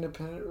was an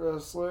independent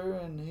wrestler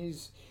and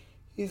he's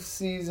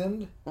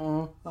seasoned.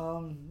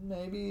 Mm-hmm.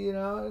 Maybe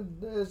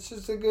it's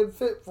just a good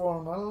fit for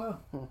him. I don't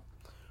know.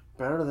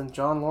 Better than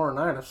John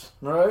Laurinaitis,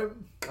 right?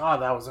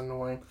 God, that was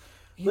annoying.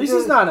 At least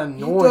he's not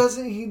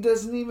annoying. He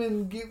doesn't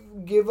even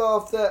give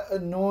off that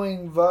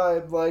annoying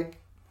vibe. Like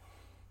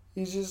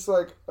he's just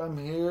like, I'm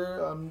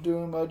here, I'm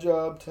doing my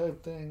job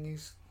type thing.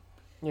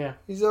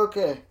 He's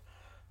okay.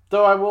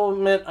 Though I will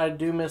admit, I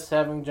do miss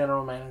having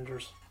general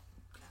managers.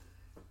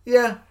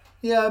 Yeah,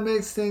 it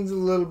makes things a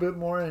little bit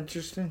more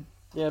interesting.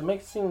 Yeah, it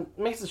makes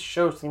the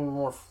show seem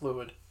more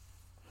fluid.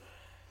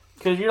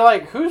 Because you're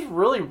like, who's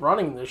really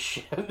running this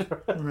shit?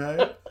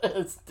 Right.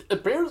 It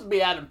appears to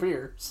be Adam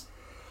Pearce.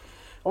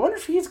 I wonder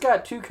if he's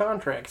got 2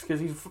 contracts,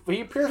 because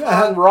he appears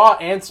on Raw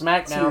and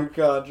SmackDown.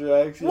 2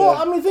 contracts, yeah. Well,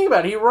 I mean, think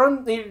about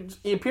it.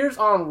 He appears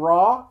on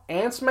Raw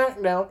and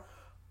SmackDown.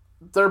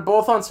 They're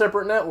both on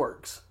separate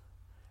networks.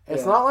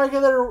 It's not like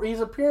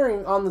he's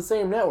appearing on the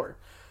same network.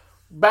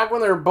 Back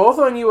when they were both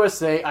on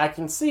USA, I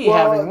can see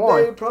having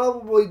one. They're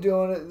probably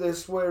doing it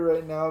this way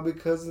right now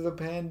because of the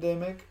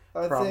pandemic.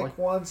 I think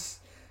once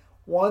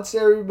once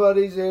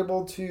everybody's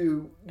able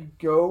to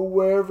go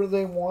wherever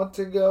they want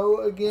to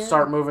go again,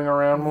 Start moving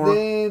around more.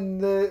 then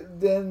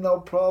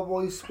they'll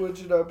probably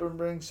switch it up and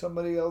bring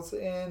somebody else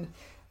in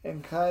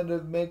and kind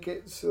of make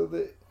it so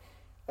that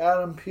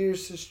Adam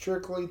Pearce is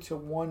strictly to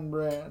one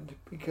brand,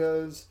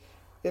 because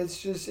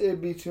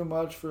it'd be too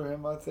much for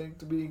him, I think,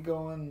 to be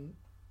going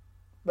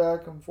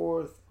back and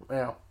forth.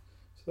 Yeah.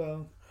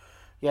 So.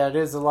 Yeah, it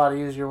is a lot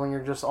easier when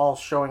you're just all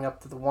showing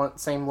up to the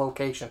same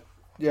location.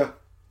 Yeah.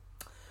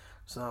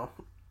 So,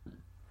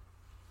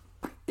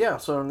 yeah,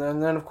 and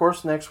then, of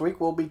course, next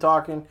week we'll be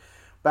talking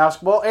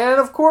basketball. And,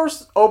 of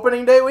course,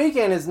 opening day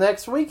weekend is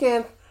next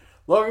weekend.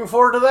 Looking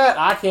forward to that.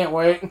 I can't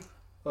wait.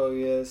 Oh,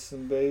 yes,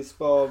 some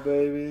baseball,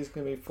 baby. It's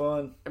going to be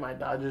fun. My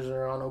Dodgers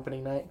are on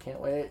opening night.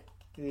 Can't wait.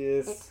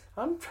 Yes.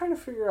 I'm trying to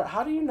figure out,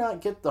 how do you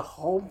not get to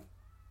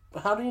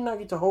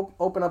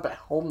open up at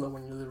home, though,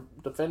 when you're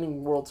the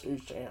defending World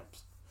Series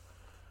champs?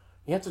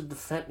 You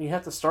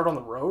have to start on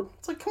the road?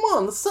 It's like, come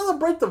on, let's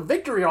celebrate the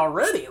victory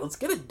already. Let's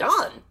get it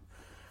done.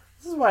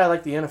 This is why I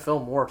like the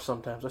NFL more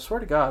sometimes. I swear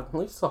to God, at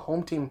least the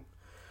home team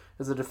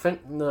is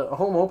the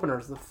home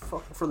openers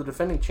for the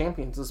defending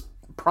champions is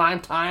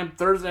primetime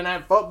Thursday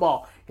night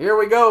football. Here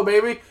we go,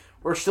 baby.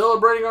 We're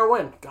celebrating our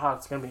win. God,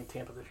 it's going to be in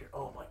Tampa this year.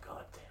 Oh, my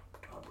God.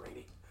 Damn. Tom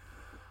Brady.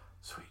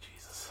 Sweet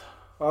Jesus.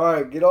 All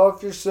right, get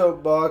off your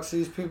soapbox.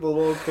 These people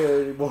don't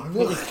care anymore.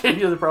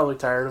 They're probably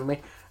tired of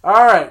me.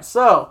 All right,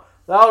 so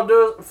that'll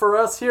do it for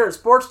us here at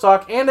Sports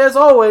Talk. And as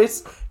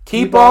always,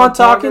 keep on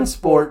talking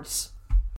sports.